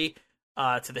aren't already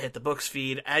to the Hit the Books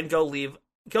feed, and go leave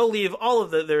all of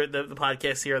the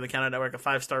podcasts here on the Countdown Network a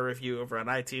 5-star review over on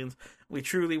iTunes. We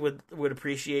truly would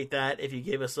appreciate that if you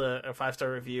gave us a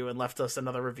 5-star review and left us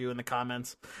another review in the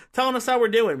comments telling us how we're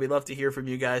doing. We'd love to hear from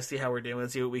you guys, see how we're doing,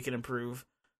 see what we can improve,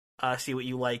 see what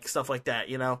you like, stuff like that,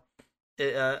 you know.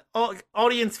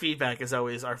 Audience feedback is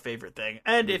always our favorite thing.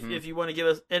 And if you want to give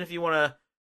us, and if you want to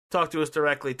talk to us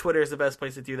directly, Twitter is the best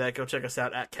place to do that. Go check us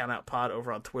out at CountOutPod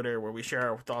over on Twitter, where we share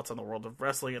our thoughts on the world of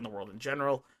wrestling and the world in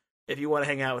general. If you want to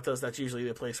hang out with us, that's usually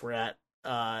the place we're at,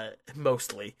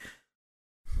 mostly.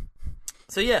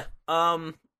 So yeah,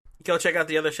 go check out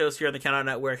the other shows here on the Countdown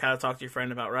Network. How to Talk to Your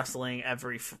Friend About Wrestling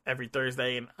every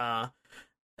Thursday, and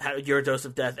Your Dose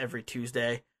of Death every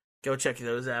Tuesday. Go check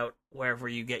those out wherever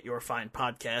you get your fine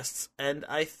podcasts. And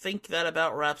I think that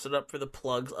about wraps it up for the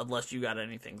plugs, unless you got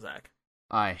anything, Zach.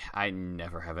 I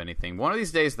never have anything. One of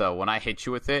these days, though, when I hit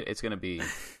you with it, it's going to be...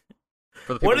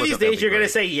 One of these days, you're going to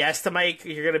say yes to Mike.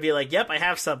 You're going to be like, yep, I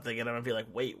have something. And I'm going to be like,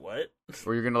 wait, what?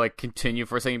 Or you're going to like continue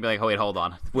for a second and be like, oh, wait, hold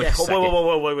on. Wait.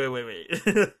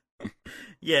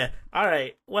 Yeah, all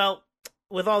right. Well,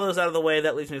 with all those out of the way,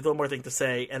 that leaves me with one more thing to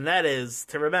say, and that is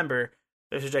to remember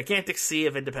there's a gigantic sea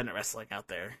of independent wrestling out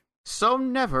there. So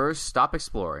never stop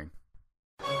exploring.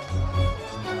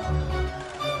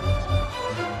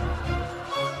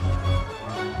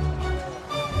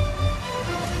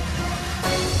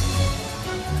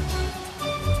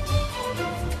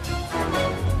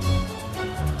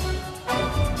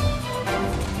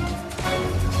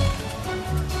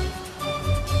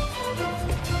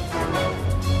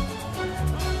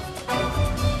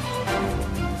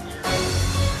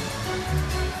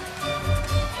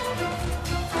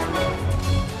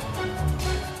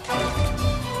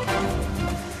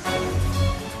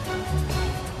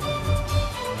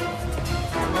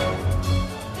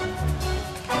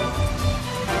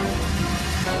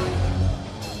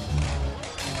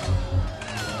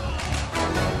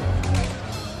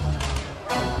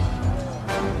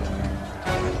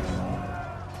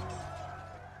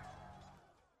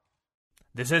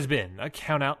 This has been a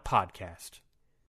Count Out Podcast.